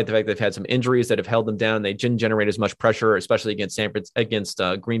 despite the fact they've had some injuries that have held them down. They didn't generate as much pressure, especially against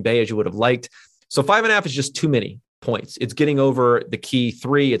Green Bay, as you would have liked. So 5.5 is just too many points. It's getting over the key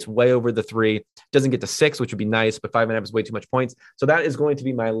 3. It's way over the 3. Doesn't get to 6, which would be nice, but 5.5 is way too much points. So that is going to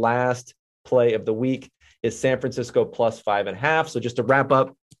be my last play of the week, is San Francisco plus 5.5. So just to wrap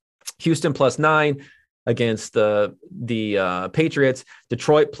up, Houston plus 9 against the Patriots,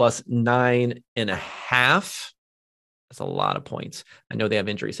 Detroit plus 9.5. That's a lot of points. I know they have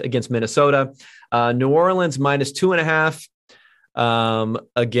injuries against Minnesota. New Orleans minus 2.5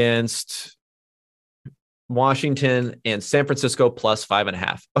 against Washington, and San Francisco plus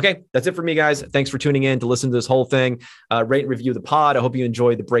 5.5. Okay, that's it for me, guys. Thanks for tuning in to listen to this whole thing. Rate and review the pod. I hope you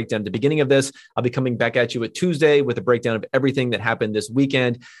enjoyed the breakdown at the beginning of this. I'll be coming back at you at Tuesday with a breakdown of everything that happened this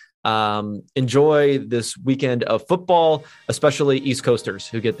weekend. Enjoy this weekend of football, especially East Coasters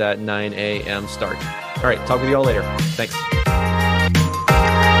who get that 9 a.m. start. All right, talk with you all later. Thanks.